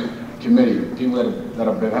Awareness Committee, people that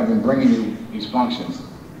have been bringing you these functions.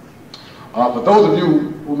 For those of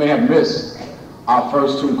you who may have missed our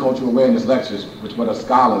first two Cultural Awareness lectures, which were the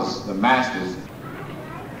scholars, the masters.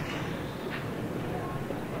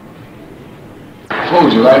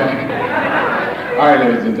 Told you, right? All right,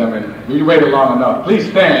 ladies and gentlemen, we waited long enough. Please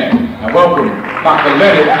stand and welcome Dr.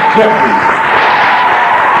 Leonard Jeffries.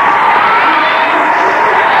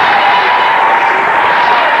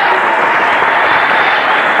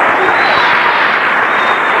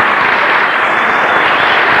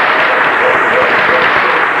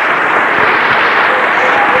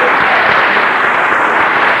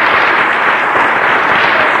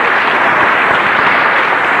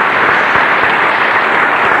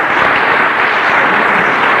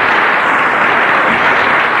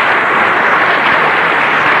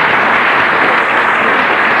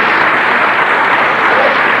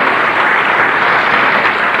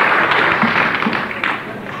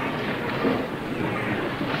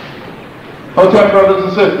 Hotep, brothers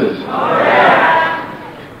and sisters.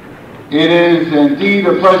 It is indeed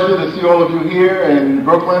a pleasure to see all of you here in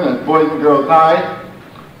Brooklyn at Boys and Girls High.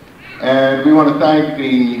 And we want to thank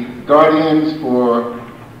the Guardians for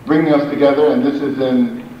bringing us together. And this is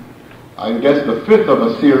in, I guess, the fifth of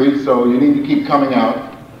a series, so you need to keep coming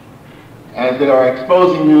out. As they are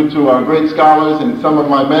exposing you to our great scholars and some of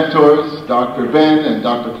my mentors, Dr. Ben and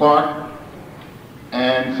Dr. Clark,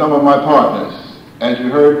 and some of my partners. As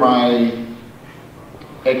you heard, my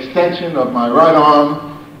extension of my right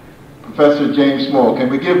arm, Professor James Small. Can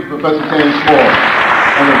we give Professor James Small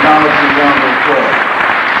an acknowledgement round of applause?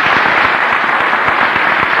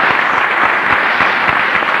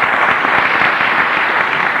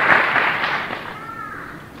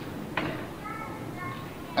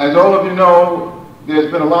 As all of you know,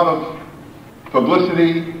 there's been a lot of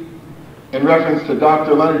publicity in reference to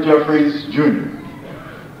Dr. Leonard Jeffries, Jr.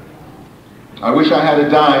 I wish I had a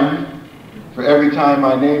dime for every time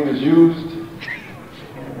my name is used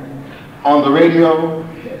on the radio,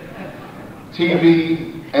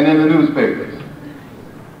 TV, and in the newspapers.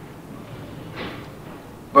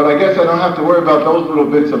 But I guess I don't have to worry about those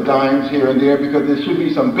little bits of dimes here and there because there should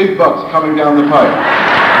be some big bucks coming down the pipe.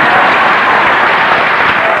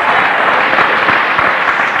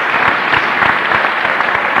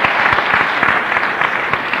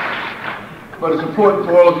 But it's important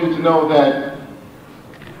for all of you to know that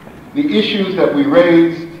the issues that we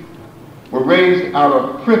raised were raised out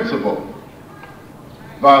of principle,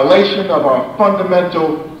 violation of our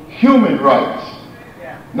fundamental human rights,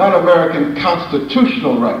 not American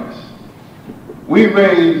constitutional rights. We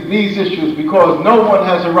raised these issues because no one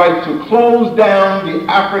has a right to close down the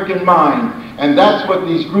African mind. And that's what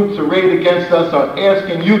these groups arrayed against us are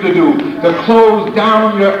asking you to do, to close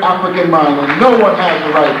down your African mind. And no one has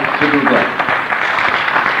the right to do that.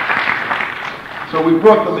 So we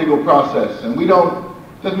brought the legal process, and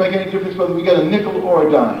doesn't make any difference whether we get a nickel or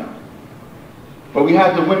a dime. But we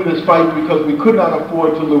had to win this fight because we could not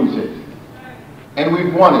afford to lose it. And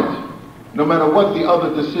we've won it, no matter what the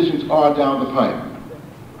other decisions are down the pipe.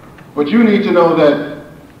 But you need to know that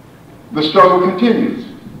the struggle continues,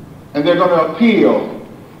 and they're going to appeal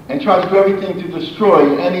and try to do everything to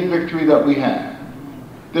destroy any victory that we have.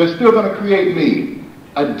 They're still going to create me,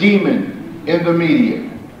 a demon in the media.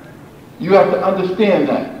 You have to understand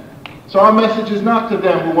that. So our message is not to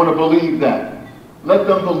them who want to believe that. Let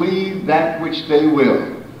them believe that which they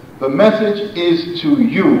will. The message is to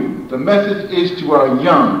you. The message is to our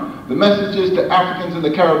young. The message is to Africans in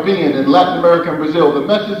the Caribbean, in Latin America and Brazil. The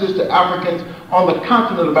message is to Africans on the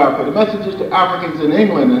continent of Africa. The message is to Africans in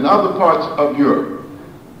England and other parts of Europe.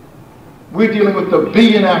 We're dealing with the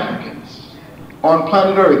billion Africans on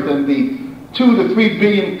planet Earth and the 2 to 3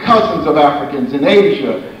 billion cousins of Africans in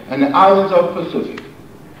Asia and the islands of the Pacific.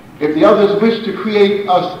 If the others wish to create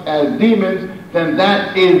us as demons, then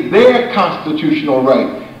that is their constitutional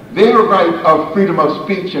right, their right of freedom of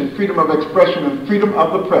speech and freedom of expression and freedom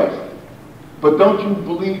of the press. But don't you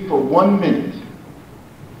believe for 1 minute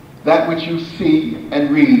that which you see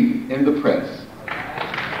and read in the press.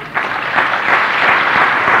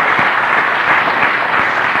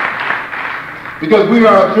 Because we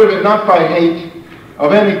are driven not by hate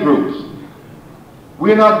of any groups.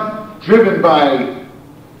 We're not driven by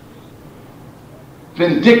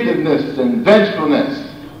vindictiveness and vengefulness.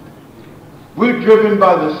 We're driven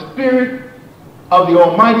by the Spirit of the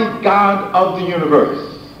Almighty God of the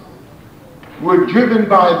universe. We're driven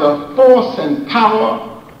by the force and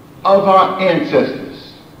power of our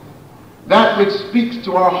ancestors. That which speaks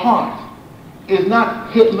to our heart is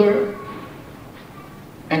not Hitler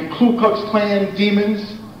and Ku Klux Klan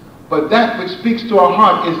demons, but that which speaks to our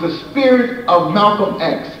heart is the spirit of Malcolm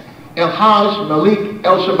X, El-Haj Malik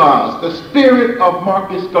El-Shabazz, the spirit of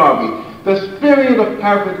Marcus Garvey, the spirit of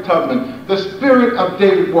Harriet Tubman, the spirit of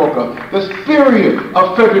David Walker, the spirit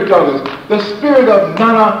of Frederick Douglass, the spirit of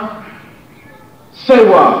Nana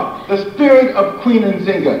Seward, the spirit of Queen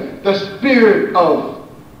Nzinga, the spirit of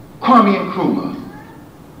Kwame Nkrumah.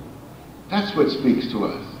 That's what speaks to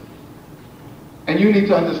us. And you need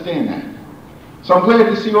to understand that. So I'm glad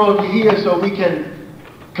to see all of you here so we can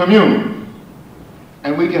commune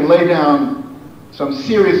and we can lay down some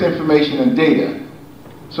serious information and data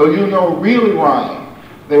so you know really why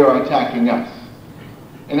they are attacking us.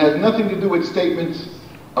 And it has nothing to do with statements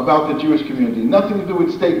about the Jewish community, nothing to do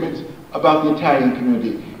with statements about the Italian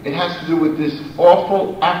community. It has to do with this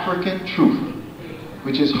awful African truth,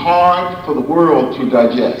 which is hard for the world to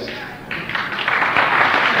digest.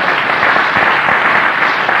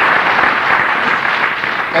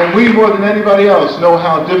 And we, more than anybody else, know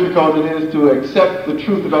how difficult it is to accept the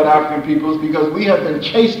truth about African peoples because we have been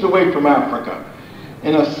chased away from Africa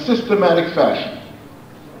in a systematic fashion.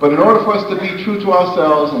 But in order for us to be true to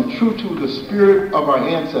ourselves and true to the spirit of our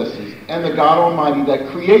ancestors and the God Almighty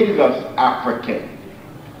that created us African,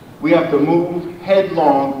 we have to move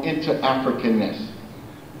headlong into Africanness.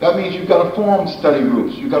 That means you've got to form study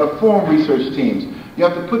groups, you've got to form research teams, you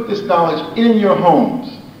have to put this knowledge in your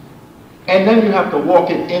homes. And then you have to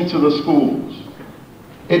walk it into the schools.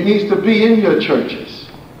 It needs to be in your churches.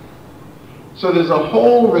 So there's a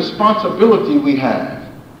whole responsibility we have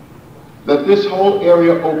that this whole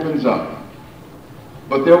area opens up.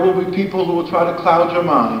 But there will be people who will try to cloud your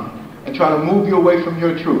mind and try to move you away from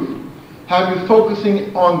your truth. Have you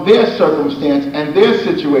focusing on their circumstance and their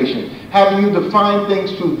situation. Having you define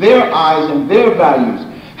things through their eyes and their values.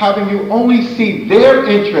 Having you only see their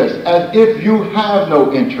interests as if you have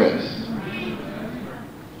no interest.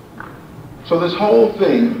 So this whole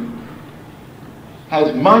thing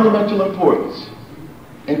has monumental importance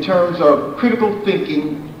in terms of critical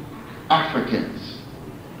thinking Africans.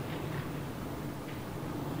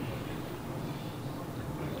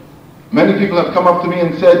 Many people have come up to me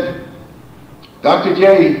and said, Dr.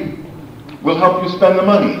 J, we'll help you spend the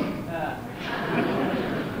money.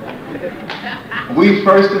 We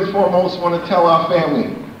first and foremost want to tell our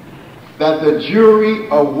family that the jury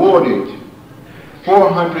awarded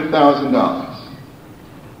 $400,000.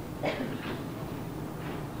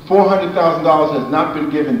 $400,000 has not been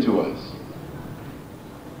given to us.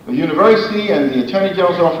 The university and the Attorney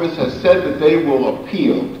General's office has said that they will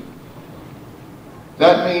appeal.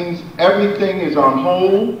 That means everything is on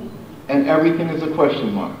hold and everything is a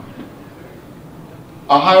question mark.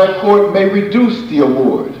 A higher court may reduce the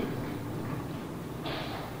award.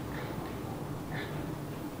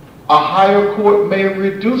 A higher court may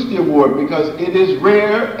reduce the award because it is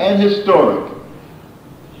rare and historic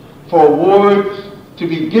for awards to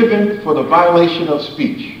be given for the violation of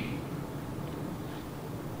speech.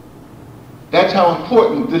 That's how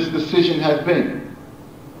important this decision has been.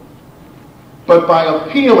 But by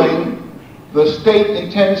appealing, the state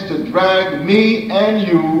intends to drag me and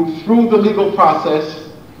you through the legal process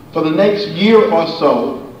for the next year or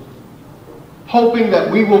so, hoping that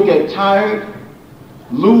we will get tired,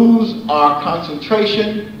 lose our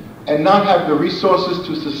concentration, and not have the resources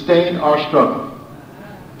to sustain our struggle.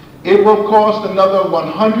 It will cost another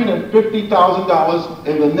 $150,000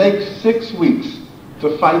 in the next 6 weeks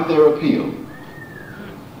to fight their appeal.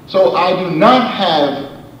 So I do not have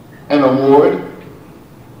an award.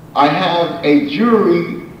 I have a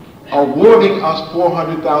jury awarding us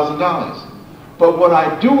 $400,000. But what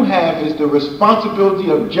I do have is the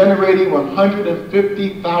responsibility of generating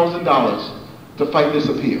 $150,000 to fight this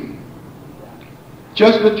appeal.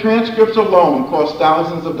 Just the transcripts alone cost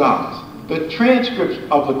thousands of dollars. The transcripts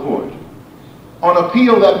of the court. On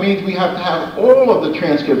appeal, that means we have to have all of the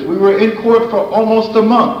transcripts. We were in court for almost a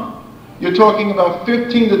month. You're talking about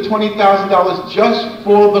 $15,000 to $20,000 just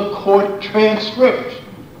for the court transcript.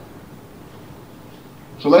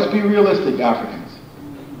 So let's be realistic, Africans.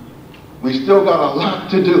 We still got a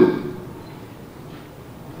lot to do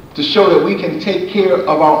to show that we can take care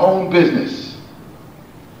of our own business.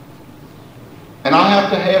 And I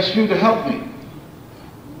have to ask you to help me.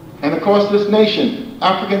 And across this nation,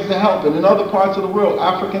 Africans to help. And in other parts of the world,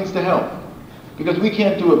 Africans to help. Because we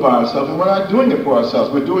can't do it by ourselves. And we're not doing it for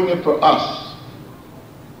ourselves. We're doing it for us.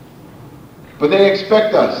 But they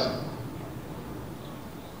expect us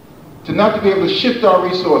to not to be able to shift our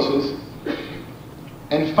resources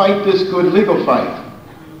and fight this good legal fight,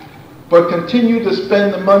 but continue to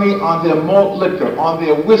spend the money on their malt liquor, on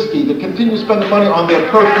their whiskey, to continue to spend the money on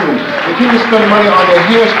their perfume, to continue to spend the money on their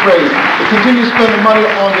hairspray, to continue to spend the money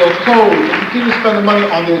on their clothes, to continue to spend the money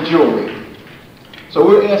on their jewelry. So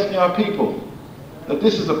we're asking our people that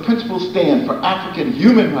this is a principal stand for African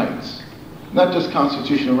human rights, not just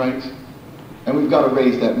constitutional rights. And we've got to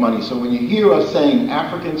raise that money. So when you hear us saying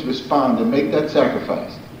Africans respond and make that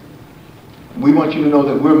sacrifice, we want you to know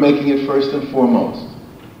that we're making it first and foremost.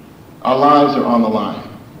 Our lives are on the line.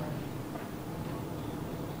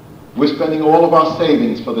 We're spending all of our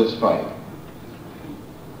savings for this fight.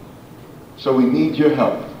 So we need your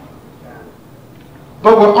help.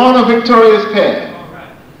 But we're on a victorious path.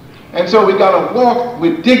 And so we got to walk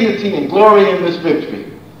with dignity and glory in this victory.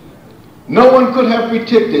 No one could have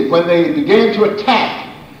predicted when they began to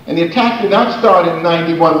attack. And the attack did not start in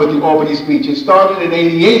 91 with the Albany speech. It started in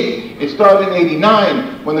 88. It started in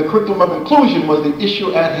 89 when the curriculum of inclusion was the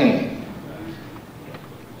issue at hand.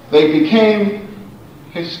 They became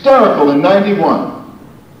hysterical in 91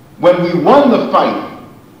 when we won the fight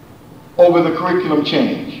over the curriculum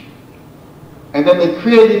change. And then they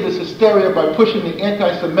created this hysteria by pushing the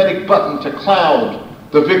anti-Semitic button to cloud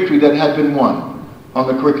the victory that had been won on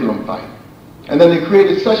the curriculum fight. And then they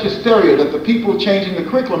created such hysteria that the people changing the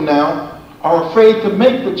curriculum now are afraid to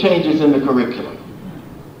make the changes in the curriculum.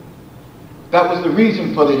 That was the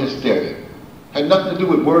reason for the hysteria. It had nothing to do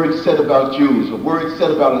with words said about Jews, or words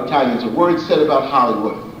said about Italians, or words said about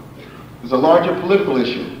Hollywood. There's a larger political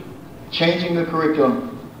issue, changing the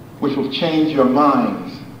curriculum, which will change your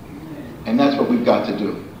minds. And that's what we've got to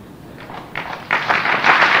do.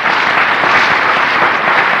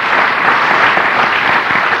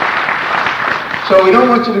 So we don't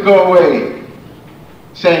want you to go away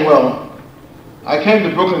saying, well, I came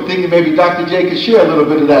to Brooklyn thinking maybe Dr. J could share a little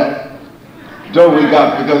bit of that dough we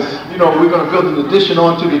got, because, you know, we're going to build an addition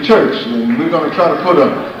onto the church, and we're going to try to put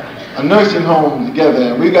a nursing home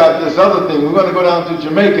together, and we got this other thing. We're going to go down to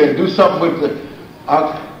Jamaica and do something with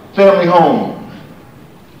our family home.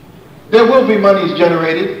 There will be monies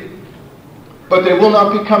generated, but they will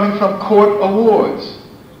not be coming from court awards.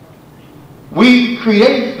 We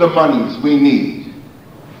create the monies we need.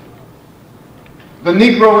 The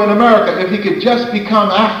Negro in America, if he could just become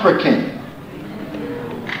African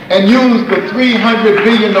and use the 300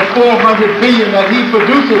 billion to 400 billion that he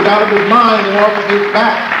produces out of his mind and off of his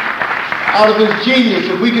back, out of his genius,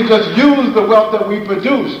 if we could just use the wealth that we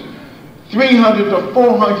produce, 300 to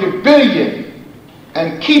 400 billion,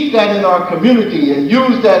 and keep that in our community and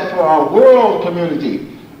use that for our world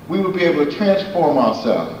community, we would be able to transform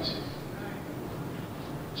ourselves.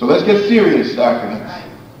 So let's get serious, Africans.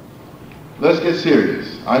 Let's get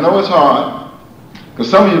serious. I know it's hard, because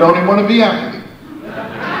some of you don't even want to be African.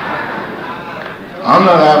 I'm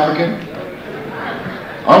not African.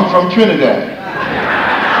 I'm from Trinidad.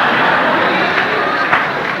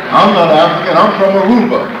 I'm not African. I'm from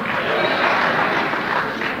Aruba.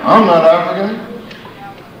 I'm not African.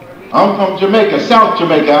 I'm from Jamaica, South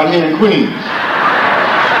Jamaica, out here in Queens.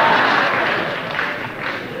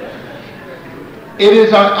 It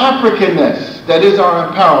is our Africanness that is our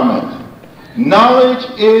empowerment.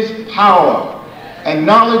 Knowledge is power. And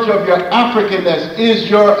knowledge of your Africanness is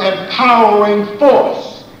your empowering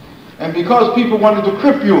force. And because people wanted to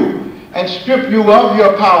cripple you and strip you of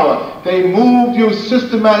your power, they moved you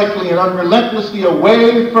systematically and unrelentlessly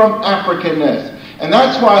away from Africanness. And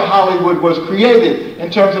that's why Hollywood was created,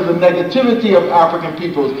 in terms of the negativity of African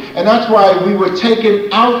peoples. And that's why we were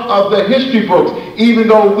taken out of the history books, even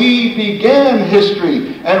though we began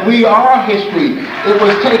history and we are history. It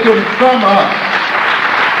was taken from us.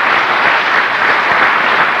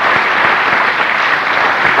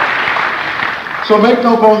 So make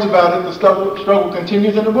no bones about it, the struggle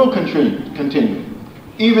continues, and it will continue.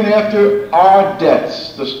 Even after our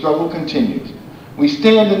deaths, the struggle continues. We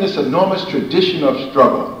stand in this enormous tradition of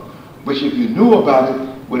struggle, which if you knew about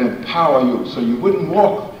it, would empower you, so you wouldn't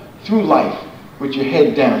walk through life with your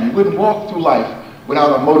head down. You wouldn't walk through life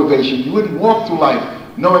without a motivation. You wouldn't walk through life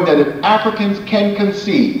knowing that if Africans can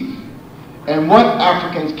conceive, and what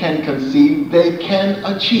Africans can conceive, they can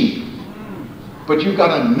achieve. But you've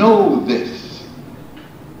got to know this.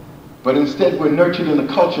 But instead we're nurtured in a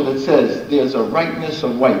culture that says there's a rightness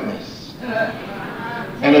of whiteness.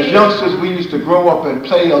 And as youngsters we used to grow up and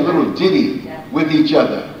play a little ditty with each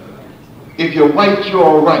other. If you're white, you're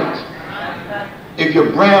all right. If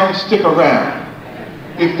you're brown, stick around.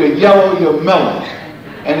 If you're yellow, you're mellow.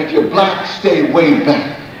 And if you're black, stay way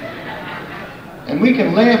back. And we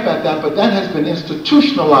can laugh at that, but that has been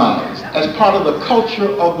institutionalized as part of the culture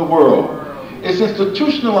of the world. It's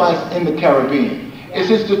institutionalized in the Caribbean. It's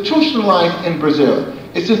institutionalized in Brazil.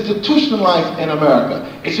 It's institutionalized in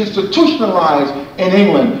America. It's institutionalized in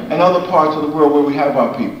England and other parts of the world where we have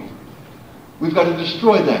our people. We've got to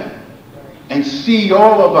destroy that and see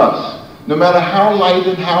all of us, no matter how light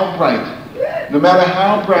and how bright, no matter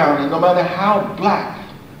how brown and no matter how black,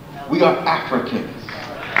 we are Africans.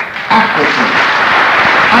 Africans.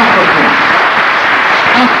 Africans.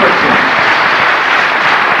 Africans.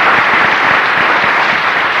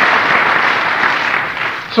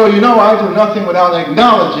 So you know I do nothing without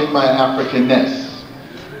acknowledging my Africanness.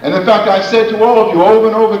 And in fact, I said to all of you over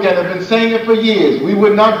and over again, I've been saying it for years, we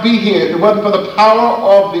would not be here if it wasn't for the power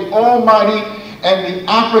of the Almighty and the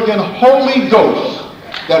African Holy Ghost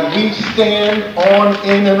that we stand on,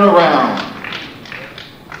 in, and around.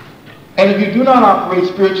 And if you do not operate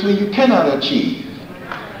spiritually, you cannot achieve.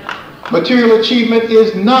 Material achievement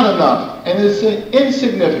is not enough and is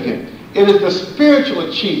insignificant. It is the spiritual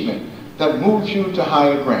achievement that moves you to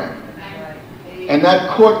higher ground. And that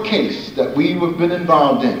court case that we have been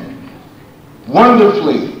involved in,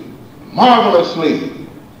 wonderfully, marvelously,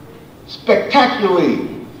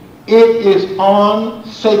 spectacularly, it is on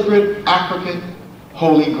sacred African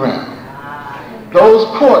holy ground. Those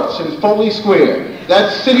courts in Foley Square,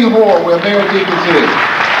 that city hall where Mayor Deacons is,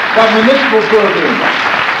 that municipal building,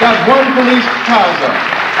 that one police plaza,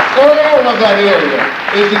 all of that area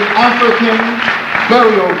is an African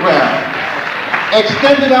burial ground.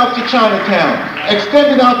 Extended out to Chinatown,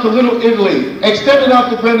 extended out to Little Italy, extended out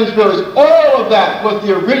to Greenwich Village. All of that was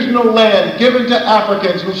the original land given to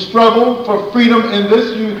Africans who struggled for freedom in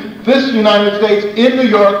this United States, in New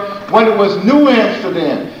York, when it was New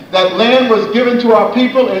Amsterdam. That land was given to our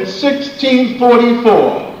people in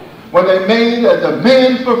 1644, when they made a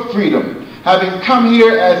demand for freedom, having come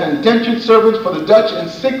here as indentured servants for the Dutch in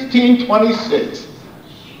 1626.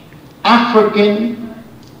 African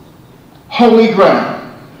holy ground.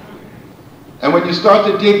 And when you start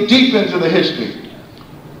to dig deep into the history,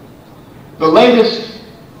 the latest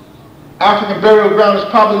African burial ground is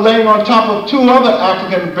probably laying on top of two other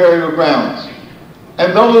African burial grounds.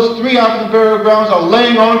 And those three African burial grounds are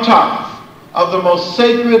laying on top of the most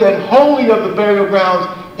sacred and holy of the burial grounds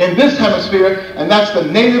in this hemisphere, and that's the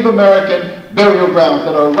Native American burial grounds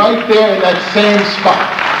that are right there in that same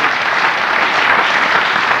spot.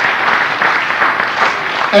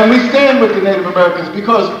 And we stand with the Native Americans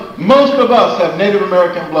because most of us have Native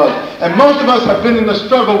American blood. And most of us have been in the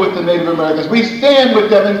struggle with the Native Americans. We stand with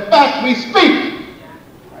them. In fact, we speak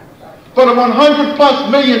for the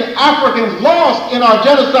 100+ million Africans lost in our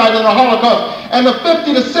genocide and the Holocaust, and the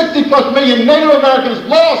 50 to 60+ million Native Americans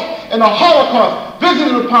lost in the Holocaust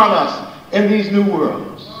visited upon us in these new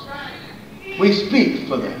worlds. We speak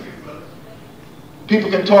for them. People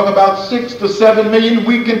can talk about 6 to 7 million.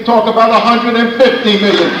 We can talk about 150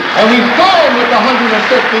 million. And we stand with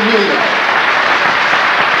 150 million.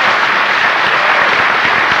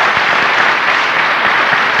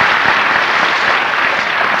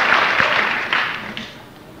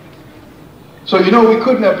 So you know we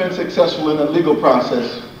couldn't have been successful in a legal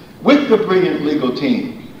process with the brilliant legal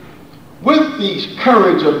team, with the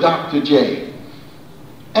courage of Dr. J,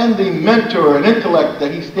 and the mentor and intellect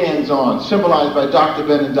that he stands on, symbolized by Dr.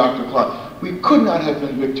 Ben and Dr. Clark. We could not have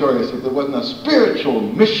been victorious if there wasn't a spiritual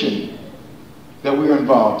mission that we are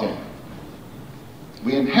involved in.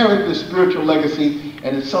 We inherit this spiritual legacy,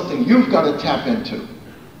 and it's something you've got to tap into.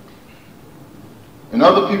 And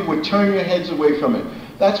other people would turn your heads away from it.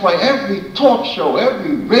 That's why every talk show,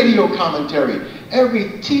 every radio commentary, every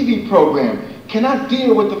TV program cannot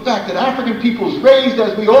deal with the fact that African peoples raised,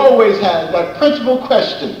 as we always had, that principal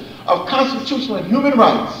question of constitutional and human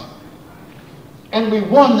rights. And we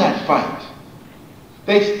won that fight.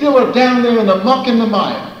 They still are down there in the muck and the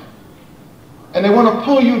mire. And they want to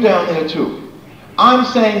pull you down there too. I'm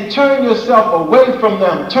saying turn yourself away from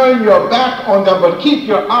them, turn your back on them, but keep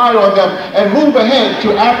your eye on them and move ahead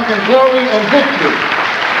to African glory and victory.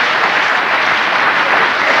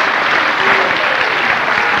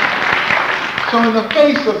 So in the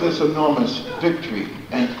face of this enormous victory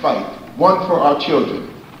and fight, won for our children,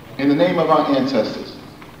 in the name of our ancestors,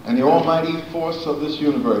 and the almighty force of this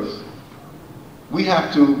universe, we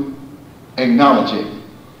have to acknowledge it.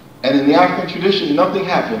 And in the African tradition, nothing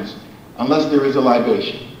happens unless there is a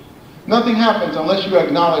libation. Nothing happens unless you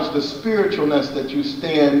acknowledge the spiritualness that you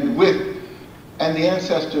stand with and the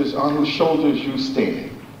ancestors on whose shoulders you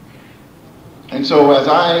stand. And so as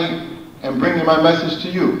I am bringing my message to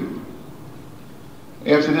you,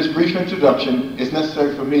 after this brief introduction, it's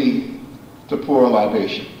necessary for me to pour a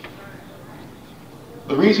libation.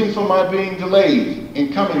 The reason for my being delayed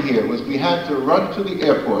in coming here was we had to run to the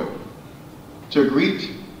airport to greet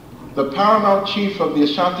the paramount chief of the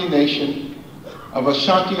Ashanti Nation of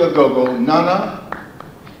Ashanti Agogo, Nana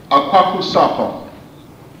Akwaku Sapon,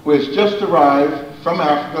 who has just arrived from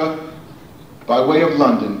Africa by way of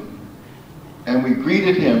London. And we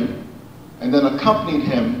greeted him and then accompanied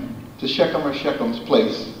him to Shechem or Shechem's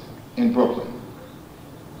place in Brooklyn.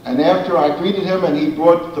 And after I greeted him and he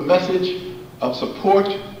brought the message of support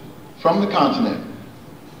from the continent,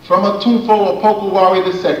 from Atumfo Opokuwari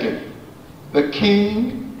II, the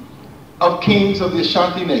king of kings of the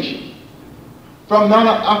Ashanti Nation, from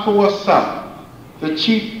Nana Afawasa, the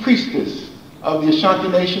chief priestess of the Ashanti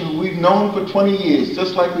Nation, who we've known for 20 years,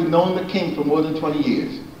 just like we've known the king for more than 20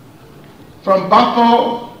 years. From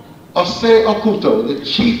Bafo Ose Okuto, the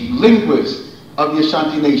chief linguist of the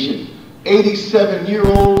Ashanti Nation,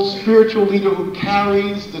 87-year-old spiritual leader who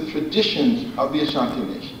carries the traditions of the Ashanti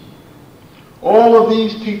Nation. All of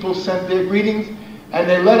these people sent their greetings, and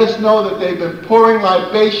they let us know that they've been pouring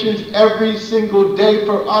libations every single day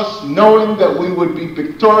for us, knowing that we would be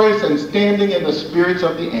victorious and standing in the spirits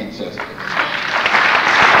of the ancestors.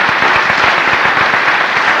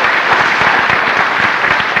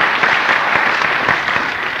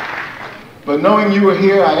 But knowing you were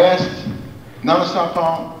here, I asked Nana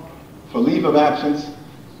Sapon for leave of absence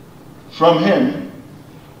from him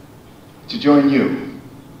to join you.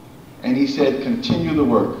 And he said, continue the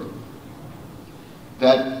work.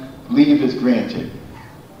 That leave is granted.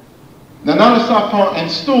 Now, Nana Sapon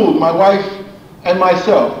installed my wife and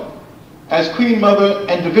myself as Queen Mother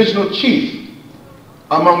and Divisional Chief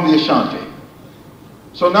among the Ashanti.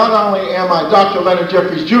 So not only am I Dr. Leonard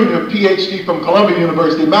Jeffries Jr., PhD from Columbia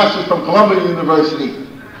University, Master's from Columbia University,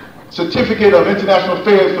 Certificate of International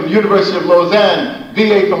Affairs from the University of Lausanne,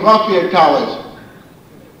 BA from Lafayette College,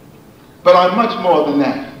 but I'm much more than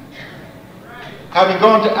that. Having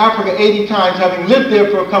gone to Africa 80 times, having lived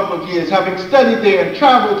there for a couple of years, having studied there and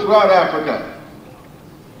traveled throughout Africa,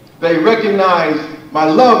 they recognized my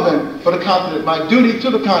love for the continent, my duty to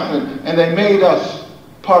the continent, and they made us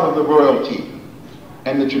part of the royalty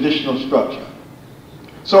and the traditional structure.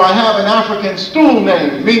 So I have an African stool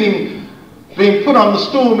name, meaning being put on the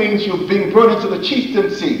stool means you're being brought into the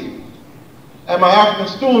chieftaincy. And my African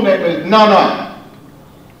stool name is Nana,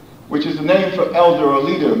 which is the name for elder or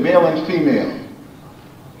leader, male and female.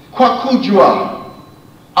 Kwakujua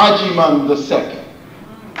Ajiman II.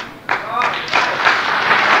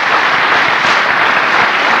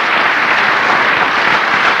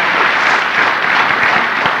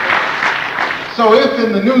 So if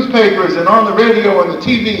in the newspapers and on the radio and the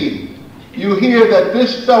TV, you hear that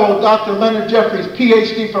this fellow, Dr. Leonard Jeffries,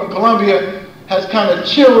 PhD from Columbia, has kind of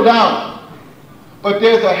chilled out, but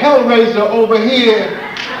there's a hellraiser over here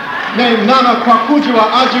named Nana Kwakujua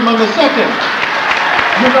Ajiman II.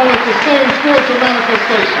 You know, it's the same spiritual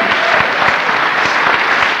manifestation.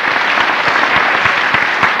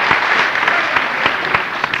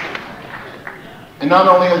 And not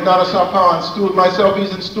only has Nana Sapon installed myself,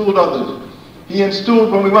 he's installed others. He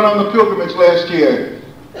installed when we went on the pilgrimage last year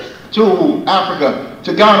to Africa,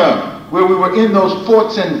 to Ghana, where we were in those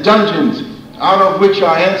forts and dungeons out of which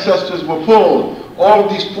our ancestors were pulled. All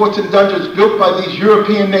of these forts and dungeons built by these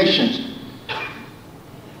European nations.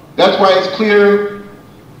 That's why it's clear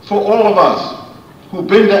for all of us who've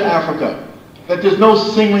been to Africa that there's no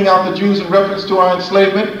singling out the Jews in reference to our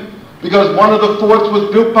enslavement, because one of the forts was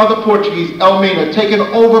built by the Portuguese, Elmina, taken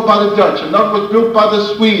over by the Dutch. Another was built by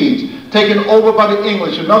the Swedes, taken over by the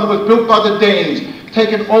English. Another was built by the Danes,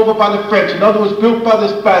 taken over by the French. Another was built by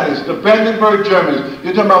the Spanish, the Brandenburg Germans.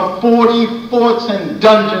 You're talking about 40 forts and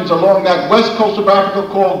dungeons along that west coast of Africa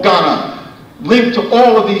called Ghana, linked to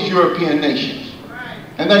all of these European nations,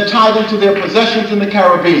 and then tied into their possessions in the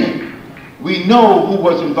Caribbean. We know who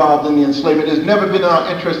was involved in the enslavement. It's never been in our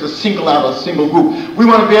interest to single out a single group. We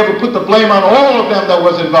want to be able to put the blame on all of them that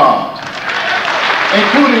was involved,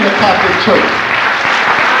 including the Catholic Church.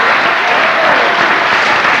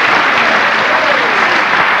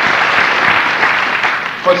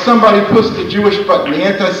 But somebody pushed the Jewish button, the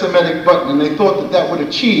anti-Semitic button, and they thought that that would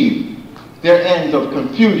achieve their end of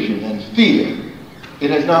confusion and fear. It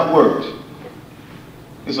has not worked.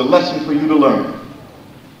 It's a lesson for you to learn.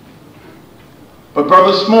 But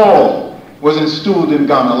Brother Small was installed in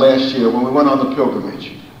Ghana last year when we went on the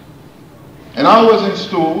pilgrimage. And I was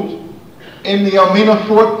installed in the Elmina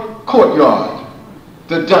Fort courtyard,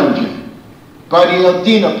 the dungeon, by the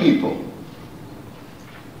Eldina people,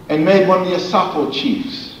 and made one of the Asafo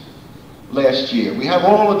chiefs last year. We have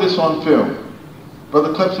all of this on film.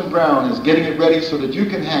 Brother Clemson Brown is getting it ready so that you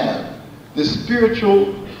can have this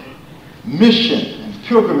spiritual mission and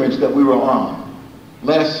pilgrimage that we were on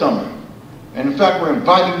last summer. And in fact, we're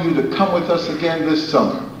inviting you to come with us again this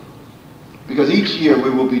summer, because each year we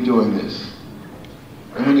will be doing this.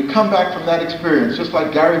 And when you come back from that experience, just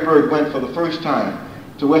like Gary Bird went for the first time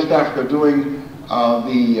to West Africa doing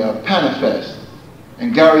the Panafest,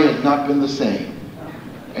 and Gary has not been the same.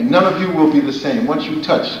 And none of you will be the same once you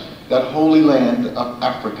touch that holy land of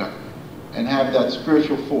Africa and have that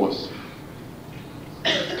spiritual force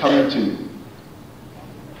come into you.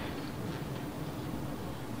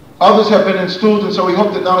 Others have been installed, and so we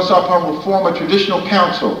hope that Nanasapan will form a traditional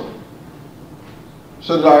council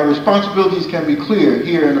so that our responsibilities can be clear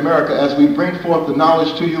here in America as we bring forth the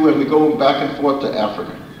knowledge to you and we go back and forth to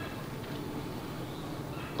Africa.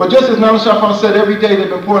 But just as Nanasapan said, every day they've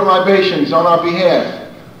been pouring libations on our behalf.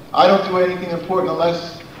 I don't do anything important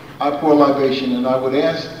unless I pour libation, and I would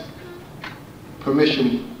ask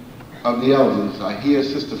permission of the elders. I hear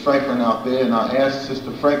Sister Franklin out there, and I ask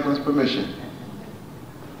Sister Franklin's permission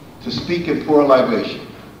to speak and pour libation.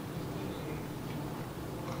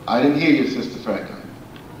 I didn't hear you, Sister Franklin.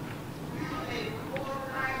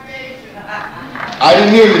 I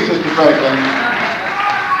didn't hear you, Sister Franklin.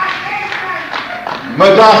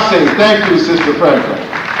 Madase, thank you, Sister Franklin.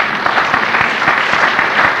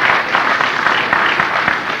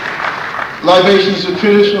 Libation is a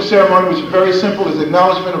traditional ceremony which is very simple. It's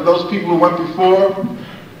acknowledgement of those people who went before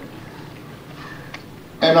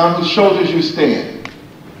and on whose shoulders you stand.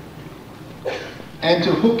 And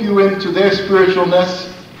to hook you into their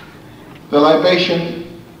spiritualness, the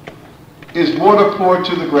libation is water poured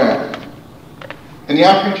to the ground. In the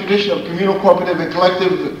African tradition of communal, cooperative, and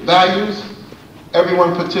collective values,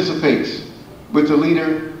 everyone participates with the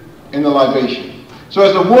leader in the libation. So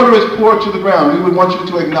as the water is poured to the ground, we would want you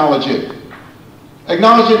to acknowledge it.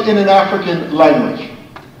 Acknowledge it in an African language.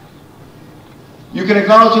 You can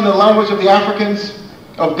acknowledge in the language of the Africans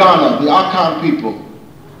of Ghana, the Afrikan people,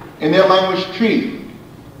 in their language tree.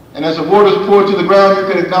 And as the water is poured to the ground,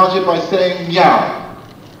 you can acknowledge it by saying Yao.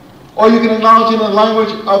 Or you can acknowledge it in the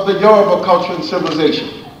language of the Yoruba culture and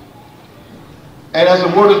civilization. And as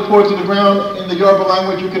the water is poured to the ground in the Yoruba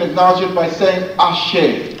language, you can acknowledge it by saying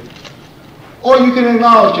Ashe. Or you can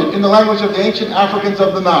acknowledge it in the language of the ancient Africans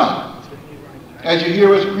of the Nile. As you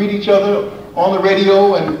hear us greet each other on the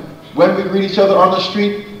radio and when we greet each other on the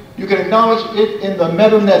street, you can acknowledge it in the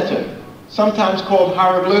Meduneta, sometimes called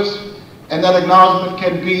hieroglyphs, and that acknowledgement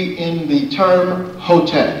can be in the term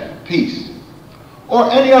Hotep, peace. Or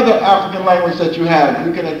any other African language that you have,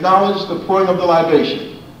 you can acknowledge the pouring of the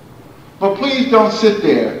libation. But please don't sit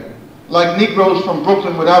there like Negroes from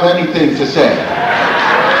Brooklyn without anything to say.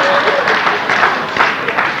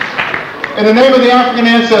 In the name of the African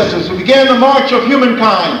ancestors who began the march of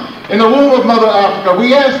humankind in the womb of Mother Africa,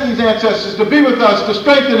 we ask these ancestors to be with us, to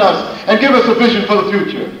strengthen us, and give us a vision for the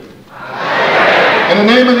future. In the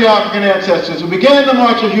name of the African ancestors who began the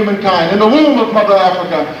march of humankind in the womb of Mother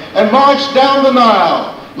Africa and marched down the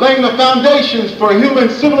Nile, laying the foundations for human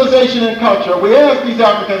civilization and culture, we ask these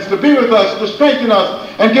Africans to be with us, to strengthen us,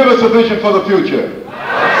 and give us a vision for the future.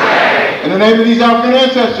 In the name of these African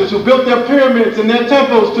ancestors who built their pyramids and their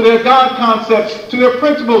temples to their God concepts, to their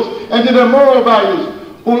principles, and to their moral values,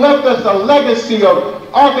 who left us a legacy of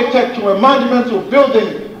architectural and monumental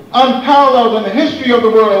building unparalleled in the history of the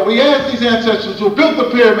world, we ask these ancestors who built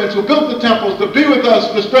the pyramids, who built the temples, to be with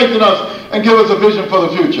us, to strengthen us, and give us a vision for the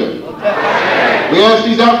future. We ask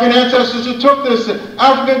these African ancestors who took this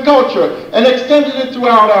African culture and extended it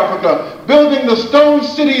throughout Africa, building the stone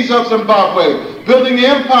cities of Zimbabwe, building the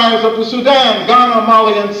empires of the Sudan, Ghana,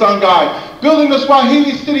 Mali, and Songhai, building the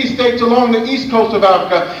Swahili city-states along the east coast of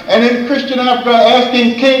Africa, and in Christian Africa,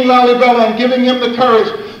 asking King Lalibela and giving him the courage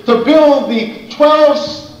to build the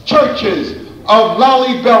 12 churches of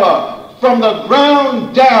Lalibela from the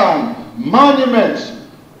ground down, monuments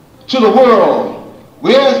to the world.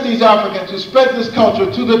 We ask these Africans to spread this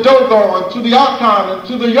culture to the Dogon, and to the Akan, and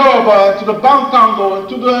to the Yoruba, and to the Bankango, and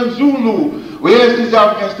to the Zulu. We ask these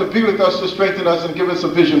Africans to be with us, to strengthen us, and give us a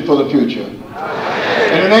vision for the future.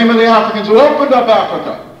 In the name of the Africans who opened up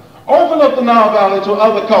Africa, opened up the Nile Valley to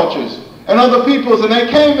other cultures and other peoples, and they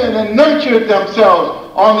came in and nurtured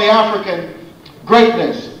themselves on the African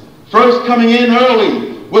greatness. First coming in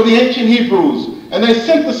early with the ancient Hebrews, and they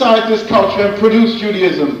synthesized this culture and produced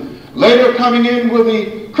Judaism. Later coming in with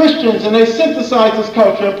the Christians, and they synthesized this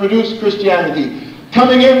culture and produced Christianity.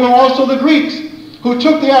 Coming in were also the Greeks, who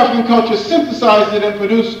took the African culture, synthesized it, and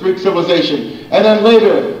produced Greek civilization. And then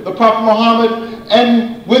later, the Prophet Muhammad,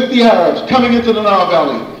 and with the Arabs coming into the Nile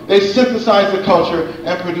Valley, they synthesized the culture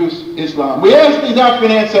and produced Islam. We ask these African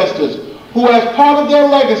ancestors, who as part of their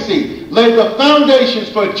legacy laid the foundations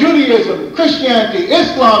for Judaism, Christianity,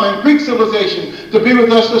 Islam, and Greek civilization, to be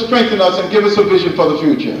with us, to strengthen us, and give us a vision for the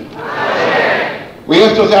future. We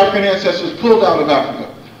ask those African ancestors pulled out of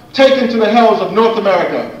Africa, taken to the hells of North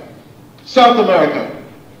America, South America,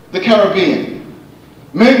 the Caribbean,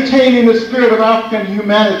 maintaining the spirit of African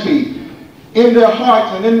humanity in their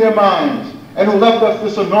hearts and in their minds, and who left us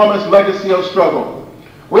this enormous legacy of struggle.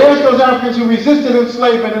 We ask those Africans who resisted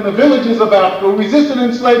enslavement in the villages of Africa, who resisted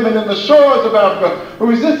enslavement in the shores of Africa, who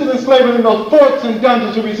resisted enslavement in those forts and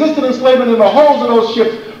dungeons, who resisted enslavement in the holds of those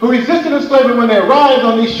ships, who resisted enslavement when they arrived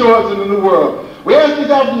on these shores in the New World. We ask these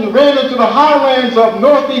Africans who ran into the highlands of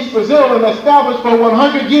northeast Brazil and established for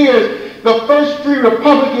 100 years the first free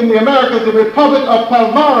republic in the Americas, the Republic of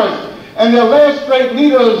Palmares, and their last great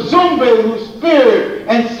leader, Zumbi, who speared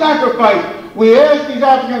and sacrificed. We ask these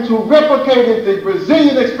Africans who replicated the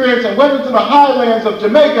Brazilian experience and went into the highlands of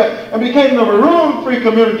Jamaica and became the Maroon-free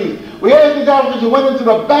community. We ask these Africans who went into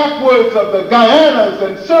the backwoods of the Guyanas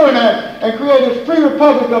and Suriname and created free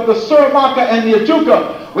republic of the Suramaka and the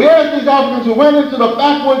Ajuka. We ask these Africans who went into the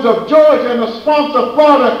backwoods of Georgia and the swamps of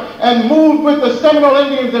Florida and moved with the Seminole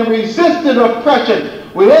Indians and resisted oppression.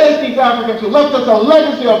 We ask these Africans who left us a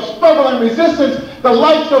legacy of struggle and resistance, the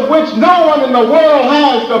likes of which no one in the world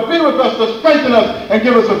has, to be with us, to strengthen us, and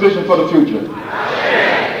give us a vision for the future.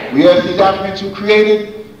 We ask these Africans who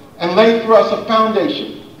created and laid for us a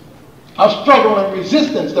foundation of struggle and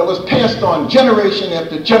resistance that was passed on generation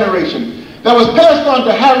after generation, that was passed on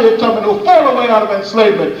to Harriet Tubman, who fought her way out of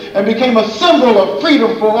enslavement and became a symbol of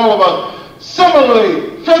freedom for all of us.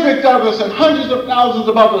 Similarly, Frederick Douglass and hundreds of thousands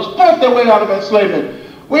of others fought their way out of enslavement.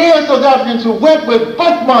 We ask those Africans who went with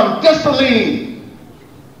Boukman, Dessalines,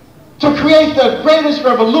 to create the greatest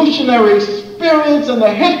revolutionary experience in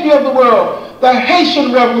the history of the world, the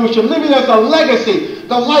Haitian Revolution, leaving us a legacy,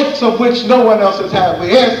 the likes of which no one else has had.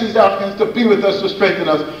 We ask these Africans to be with us, to strengthen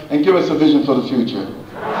us, and give us a vision for the future.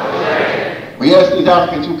 We ask these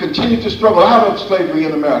Africans who continue to struggle out of slavery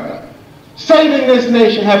in America, saving this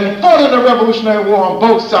nation, having fought in the Revolutionary War on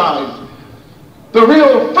both sides, the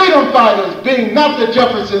real freedom fighters being not the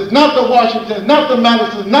Jeffersons, not the Washingtons, not the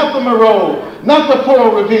Madisons, not the Moreau, not the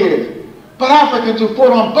Paul Reveres, but Africans who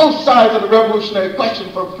fought on both sides of the revolutionary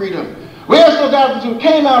question for freedom. We ask those Africans who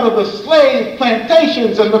came out of the slave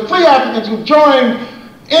plantations and the free Africans who joined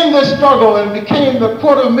in this struggle and became the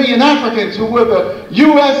 250,000 Africans who were the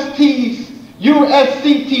USCT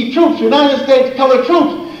troops, United States Colored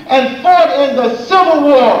Troops, and fought in the Civil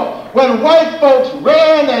War, when white folks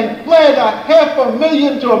ran and fled.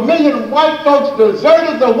 500,000 to 1 million white folks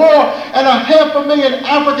deserted the war, and 500,000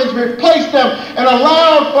 Africans replaced them and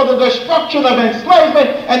allowed for the destruction of enslavement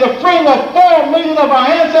and the freeing of 4 million of our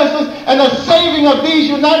ancestors and the saving of these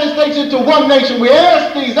United States into one nation. We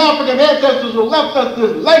ask these African ancestors who left us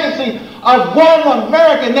this legacy of one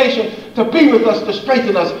American nation to be with us, to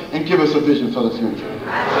strengthen us, and give us a vision for the future.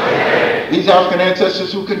 These African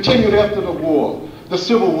ancestors who continued after the war, the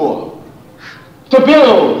Civil War, to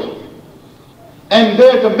build, and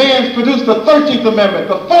their demands produced the 13th Amendment,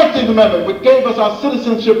 the 14th Amendment, which gave us our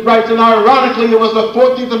citizenship rights, and ironically it was the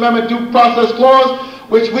 14th Amendment due process clause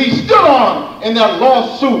which we stood on in that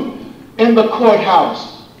lawsuit in the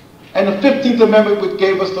courthouse, and the 15th Amendment which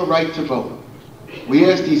gave us the right to vote. We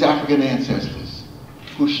ask these African ancestors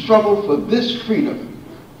who struggled for this freedom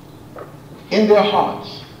in their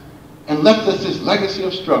hearts and left us this legacy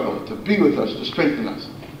of struggle, to be with us, to strengthen us,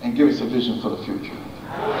 and give us a vision for the future.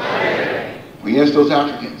 We ask those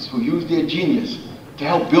Africans who used their genius to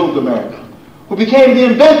help build America, who became the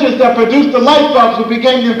inventors that produced the light bulbs, who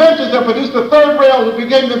became the inventors that produced the third rail, who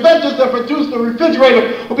became the inventors that produced the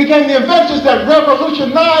refrigerator, who became the inventors that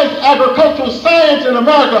revolutionized agricultural science in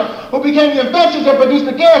America, who became the inventors that produced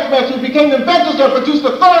the gas mask, who became the inventors that produced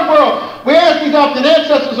the third world. We ask these African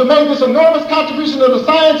ancestors who made this enormous contribution to the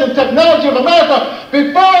science and technology of America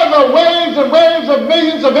before the waves and waves of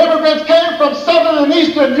millions of immigrants came from Southern and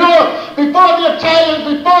Eastern Europe, before the Italians,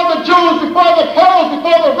 before the Jews, before the Poles,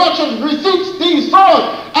 before the Russians received these swords.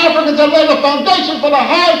 Africans have laid the foundation for the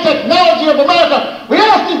high technology of America. We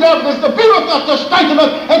ask these Africans to be with us, to strengthen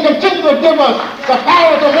us, and continue to give us the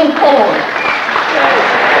power to move forward.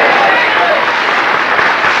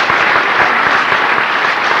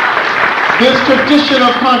 This tradition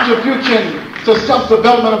of contribution to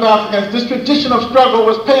self-development of Africans, this tradition of struggle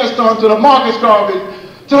was passed on to the Marcus Garvey,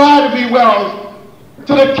 to Ida B. Wells,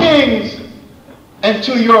 to the kings, and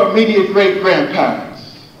to your immediate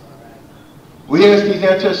great-grandparents. We ask these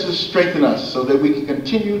ancestors to strengthen us so that we can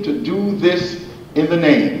continue to do this in the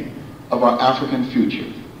name of our African future.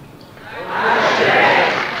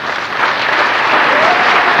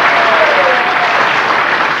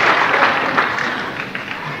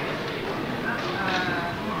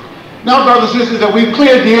 Now, brothers and sisters, that we've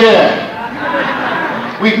cleared the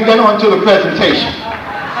air, we can get on to the presentation.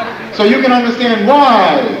 So you can understand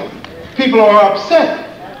why people are upset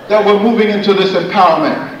that we're moving into this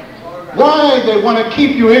empowerment. Why they want to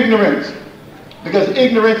keep you ignorant. Because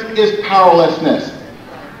ignorance is powerlessness.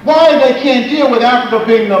 Why they can't deal with Africa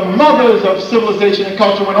being the mothers of civilization and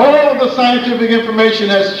culture when all of the scientific information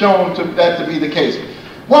has shown that to be the case.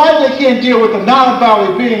 Why they can't deal with the Nile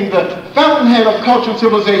Valley being the fountainhead of culture and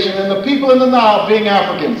civilization and the people in the Nile being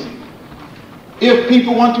Africans. If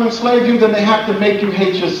people want to enslave you, then they have to make you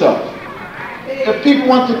hate yourself. If people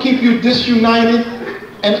want to keep you disunited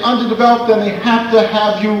and underdeveloped, then they have to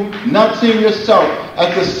have you not seeing yourself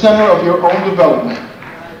as the center of your own development.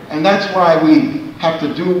 And that's why we have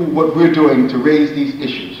to do what we're doing to raise these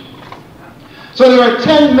issues. So there are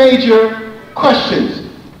 10 major questions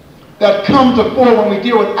that come to fore when we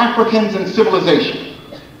deal with Africans and civilization.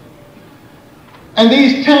 And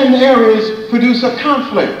these 10 areas produce a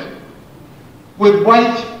conflict with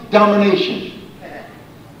white domination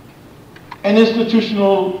and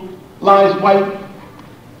institutionalized white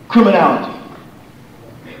criminality.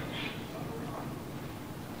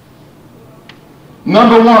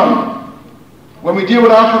 Number one, when we deal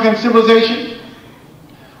with African civilization,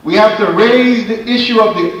 we have to raise the issue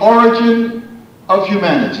of the origin of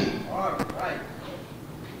humanity.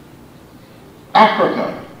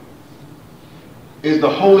 Africa is the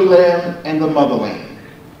Holy Land and the motherland.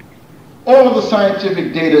 All of the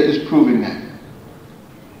scientific data is proving that.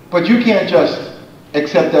 But you can't just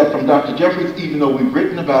accept that from Dr. Jeffries, even though we've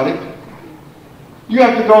written about it. You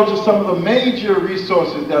have to go to some of the major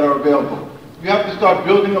resources that are available. You have to start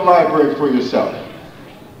building a library for yourself.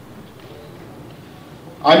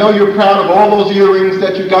 I know you're proud of all those earrings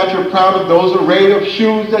that you got. You're proud of those array of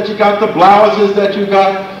shoes that you got, the blouses that you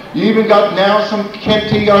got. You even got now some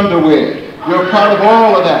Kente underwear. You're proud of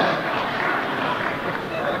all of that.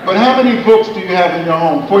 But how many books do you have in your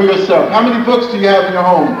home for yourself? How many books do you have in your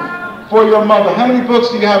home for your mother? How many books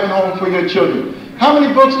do you have in home for your children? How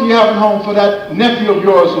many books do you have in home for that nephew of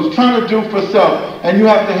yours who's trying to do for self and you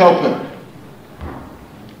have to help him?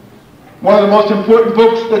 One of the most important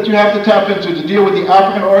books that you have to tap into to deal with the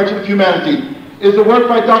African origin of humanity is the work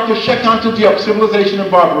by Dr. Cheikh Anta Diop, Civilization and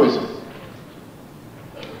Barbarism.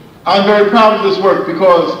 I'm very proud of this work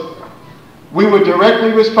because we were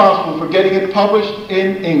directly responsible for getting it published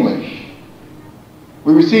in English.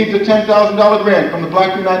 We received a $10,000 grant from the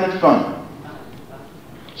Black United Fund.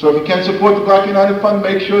 So if you can support the Black United Fund,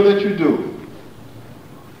 make sure that you do.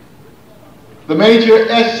 The major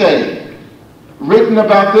essay written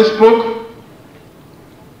about this book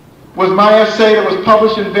was my essay that was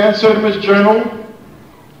published in Van Sertima's Journal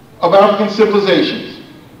of African Civilizations.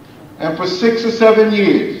 And for 6 or 7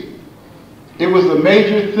 years, it was the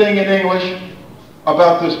major thing in English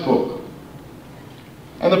about this book.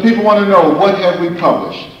 And the people want to know, what have we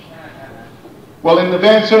published? Well, in the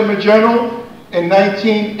Van Sertima Journal in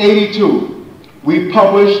 1982, we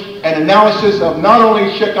published an analysis of not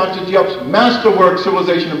only Cheikh Anta Diop's masterwork,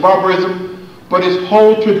 Civilization and Barbarism, but his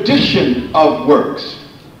whole tradition of works.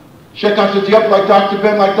 Cheikh Anta Diop, like Dr.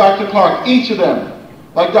 Ben, like Dr. Clark, each of them,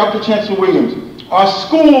 like Dr. Chancellor Williams, are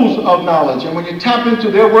schools of knowledge. And when you tap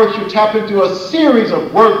into their works, you tap into a series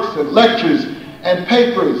of works and lectures and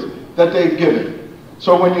papers that they've given.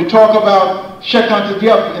 So when you talk about Cheikh Anta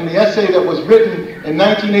Diop in the essay that was written in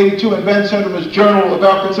 1982 in Ben Sertima's Journal of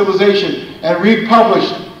African Civilization and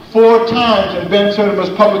republished 4 times in Ben Sertima's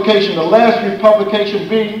publication, the last republication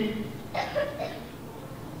being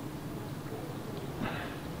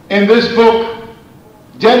in this book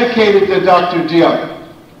dedicated to Dr. Diop,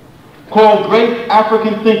 called Great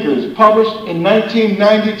African Thinkers, published in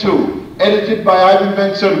 1992, edited by Ivan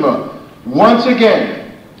Ben Sertima. Once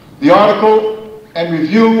again, the article and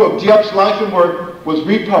review of Diop's life and work was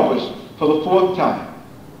republished for the 4th time.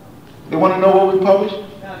 They want to know what we published?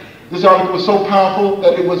 This article was so powerful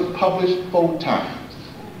that it was published 4 times.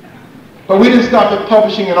 But we didn't stop at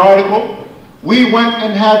publishing an article. We went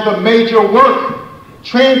and had the major work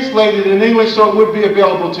translated in English so it would be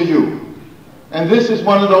available to you. And this is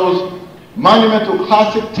one of those monumental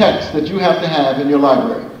classic texts that you have to have in your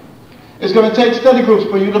library. It's going to take study groups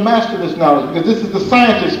for you to master this knowledge, because this is the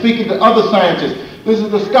scientist speaking to other scientists, This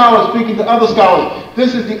is the scholar speaking to other scholars.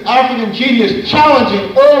 This is the African genius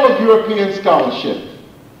challenging all of European scholarship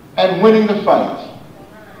and winning the fight.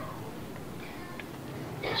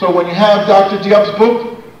 So when you have Dr. Diop's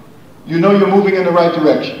book, you know you're moving in the right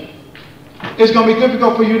direction. It's going to be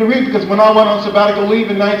difficult for you to read because when I went on sabbatical leave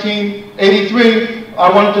in 1983, I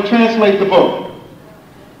wanted to translate the book.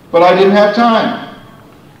 But I didn't have time.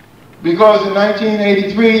 Because in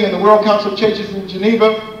 1983, in the World Council of Churches in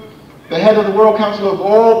Geneva, the head of the World Council of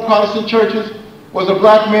all Protestant churches was a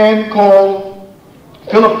black man called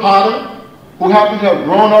Philip Potter, who happened to have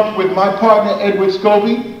grown up with my partner Edward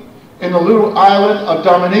Scobie in the little island of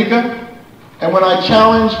Dominica. And when I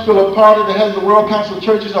challenged Philip Potter, the head of the World Council of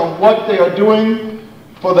Churches, on what they are doing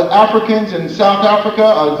for the Africans in South Africa,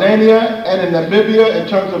 Tanzania, and in Namibia in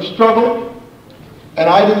terms of struggle, and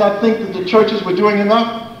I did not think that the churches were doing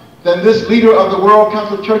enough, then this leader of the World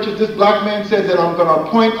Council of Churches, this black man, said that I'm going to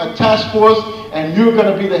appoint a task force and you're going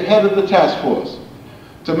to be the head of the task force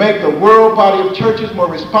to make the world body of churches more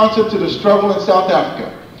responsive to the struggle in South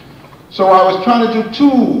Africa. So I was trying to do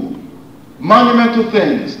two monumental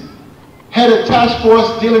things. Head a task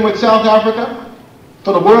force dealing with South Africa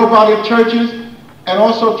for the world body of churches and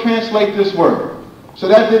also translate this work. So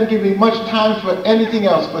that didn't give me much time for anything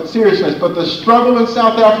else but seriousness. But the struggle in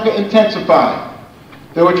South Africa intensified.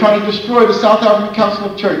 They were trying to destroy the South African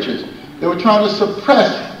Council of Churches. They were trying to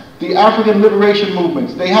suppress the African liberation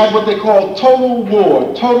movements. They had what they called total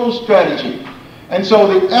war, total strategy. And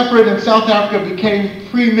so the effort in South Africa became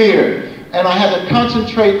premier, and I had to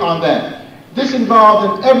concentrate on that. This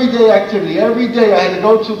involved an everyday activity. Every day I had to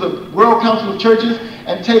go to the World Council of Churches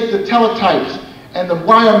and take the teletypes and the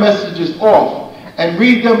wire messages off and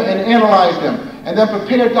read them and analyze them, and then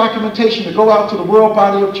prepare documentation to go out to the world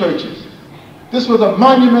body of churches. This was a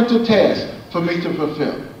monumental task for me to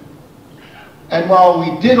fulfill. And while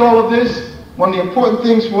we did all of this, one of the important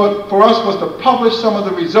things for us was to publish some of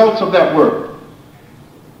the results of that work.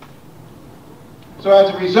 So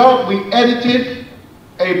as a result, we edited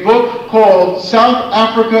a book called South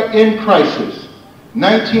Africa in Crisis,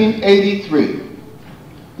 1983.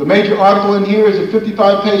 The major article in here is a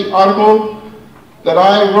 55-page article that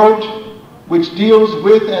I wrote, which deals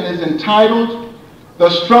with and is entitled The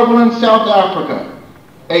Struggle in South Africa,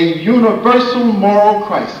 a Universal Moral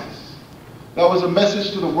Crisis. That was a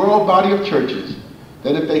message to the world body of churches,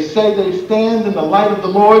 that if they say they stand in the light of the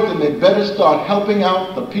Lord, then they better start helping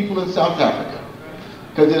out the people in South Africa.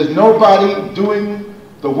 Because there's nobody doing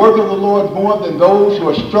the work of the Lord more than those who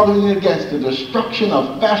are struggling against the destruction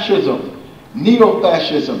of fascism,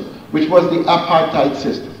 neo-fascism, which was the apartheid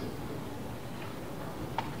system.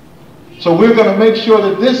 So we're going to make sure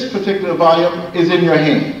that this particular volume is in your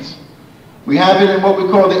hands. We have it in what we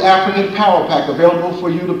call the African Power Pack, available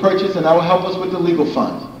for you to purchase, and that will help us with the legal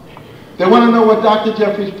funds. They want to know what Dr.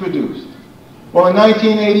 Jeffries produced. Well, in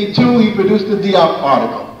 1982, he produced the Diop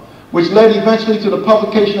article, which led eventually to the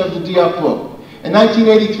publication of the Diop book. In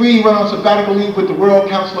 1983, he went on sabbatical leave with the World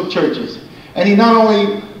Council of Churches, and he not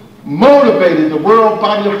only motivated the world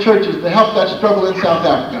body of churches to help that struggle in South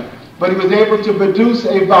Africa, but he was able to produce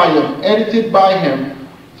a volume edited by him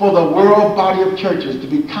for the world body of churches to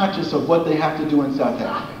be conscious of what they have to do in South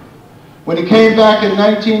Africa. When he came back in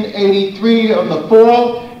 1983 in the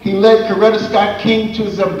fall, he led Coretta Scott King to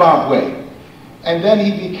Zimbabwe. And then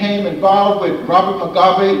he became involved with Robert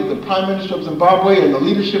Mugabe, the Prime Minister of Zimbabwe, and the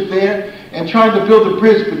leadership there, and trying to build a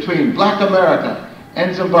bridge between Black America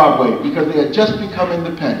and Zimbabwe because they had just become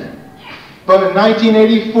independent. But in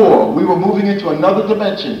 1984, we were moving into another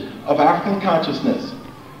dimension of African consciousness.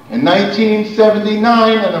 In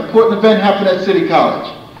 1979, an important event happened at City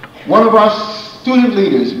College. One of our student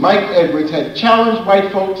leaders, Mike Edwards, had challenged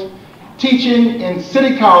white folks teaching in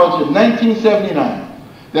City College in 1979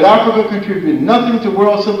 that Africa contributed nothing to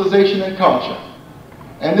world civilization and culture.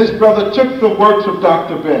 And this brother took the works of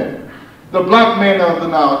Dr. Ben, the black man of the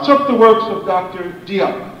Nile, took the works of Dr.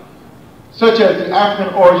 Diop, such as the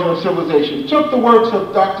African origin of civilization, took the works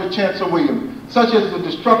of Dr. Chancellor Williams, such as the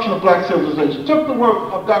destruction of black civilization, took the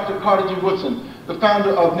work of Dr. Carter G. Woodson, the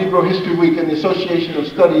founder of Negro History Week and the Association of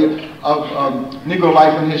Study of Negro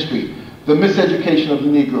Life and History, the miseducation of the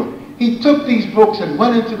Negro. He took these books and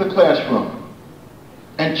went into the classroom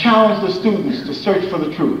and challenged the students to search for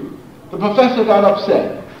the truth. The professor got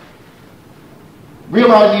upset.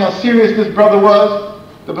 Realizing how serious this brother was,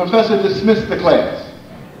 the professor dismissed the class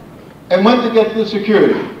and went to get the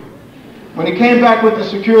security. When he came back with the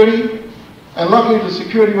security, and luckily the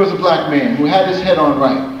security was a black man who had his head on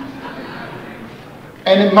right.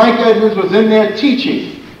 And then Mike Edwards was in there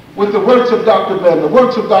teaching with the works of Dr. Ben, the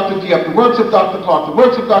works of Dr. Diop, the works of Dr. Clark, the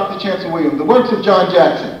works of Dr. Chancellor Williams, the works of John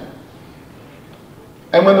Jackson.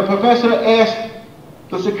 And when the professor asked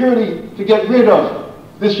the security to get rid of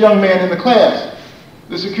this young man in the class,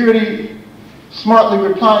 the security smartly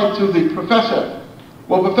replied to the professor,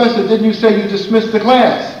 "Well, professor, didn't you say you dismissed the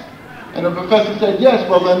class?" And the professor said, "Yes."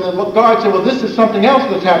 Well, then the guard said, "Well, this is something else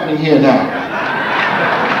that's happening here now."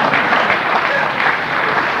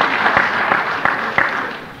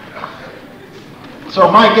 So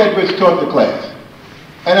Mike Edwards taught the class.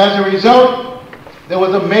 And as a result, there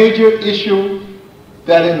was a major issue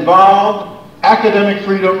that involved academic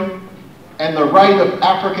freedom and the right of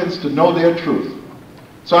Africans to know their truth.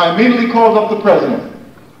 So I immediately called up the president,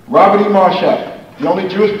 Robert E. Marshak, the only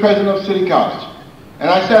Jewish president of City College. And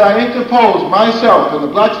I said, I interpose myself and the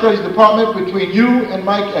Black Studies Department between you and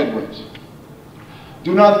Mike Edwards.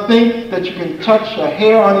 Do not think that you can touch a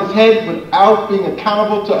hair on his head without being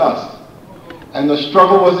accountable to us. And the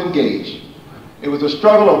struggle was engaged. It was a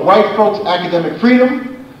struggle of white folks' academic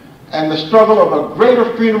freedom and the struggle of a greater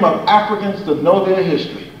freedom of Africans to know their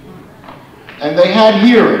history. And they had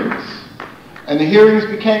hearings. And the hearings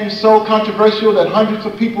became so controversial that hundreds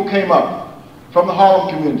of people came up from the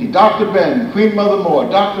Harlem community. Dr. Ben, Queen Mother Moore,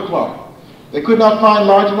 Dr. Clark. They could not find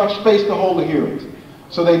large enough space to hold the hearings.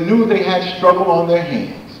 So they knew they had struggle on their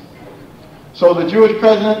hands. So the Jewish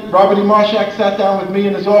president, Robert E. Marshak, sat down with me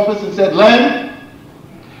in his office and said, "Len,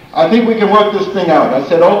 I think we can work this thing out." I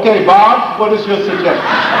said, "Okay, Bob, what is your suggestion?"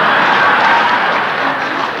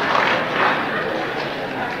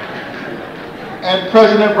 And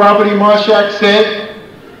President Robert E. Marshak said,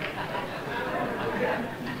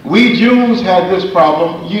 "We Jews had this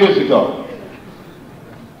problem years ago."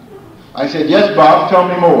 I said, "Yes, Bob, tell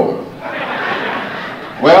me more."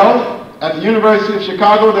 Well, at the University of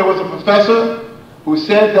Chicago, there was a professor who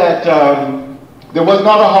said that there was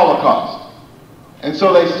not a Holocaust. And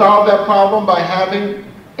so they solved that problem by having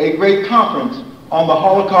a great conference on the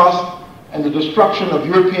Holocaust and the destruction of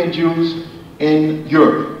European Jews in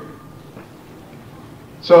Europe.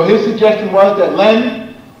 So his suggestion was that,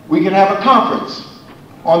 Len, we can have a conference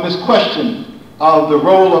on this question of the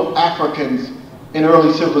role of Africans in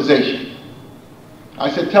early civilization.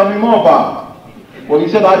 I said, "Tell me more, Bob." Well, he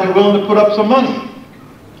said, "I'd be willing to put up some money.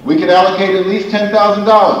 We could allocate at least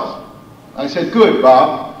 $10,000. I said, "Good,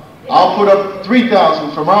 Bob. I'll put up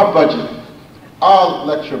 $3,000 from our budget, our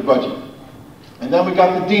lecture budget." And then we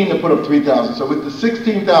got the dean to put up $3,000. So with the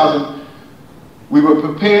 $16,000, we were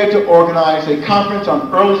prepared to organize a conference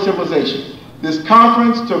on early civilization. This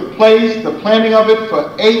conference took place, the planning of it,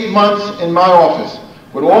 for 8 months in my office,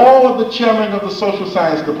 with all of the chairmen of the social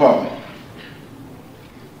science department.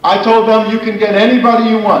 I told them, you can get anybody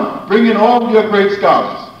you want. Bring in all of your great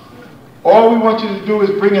scholars. All we want you to do is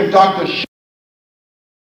bring in Dr.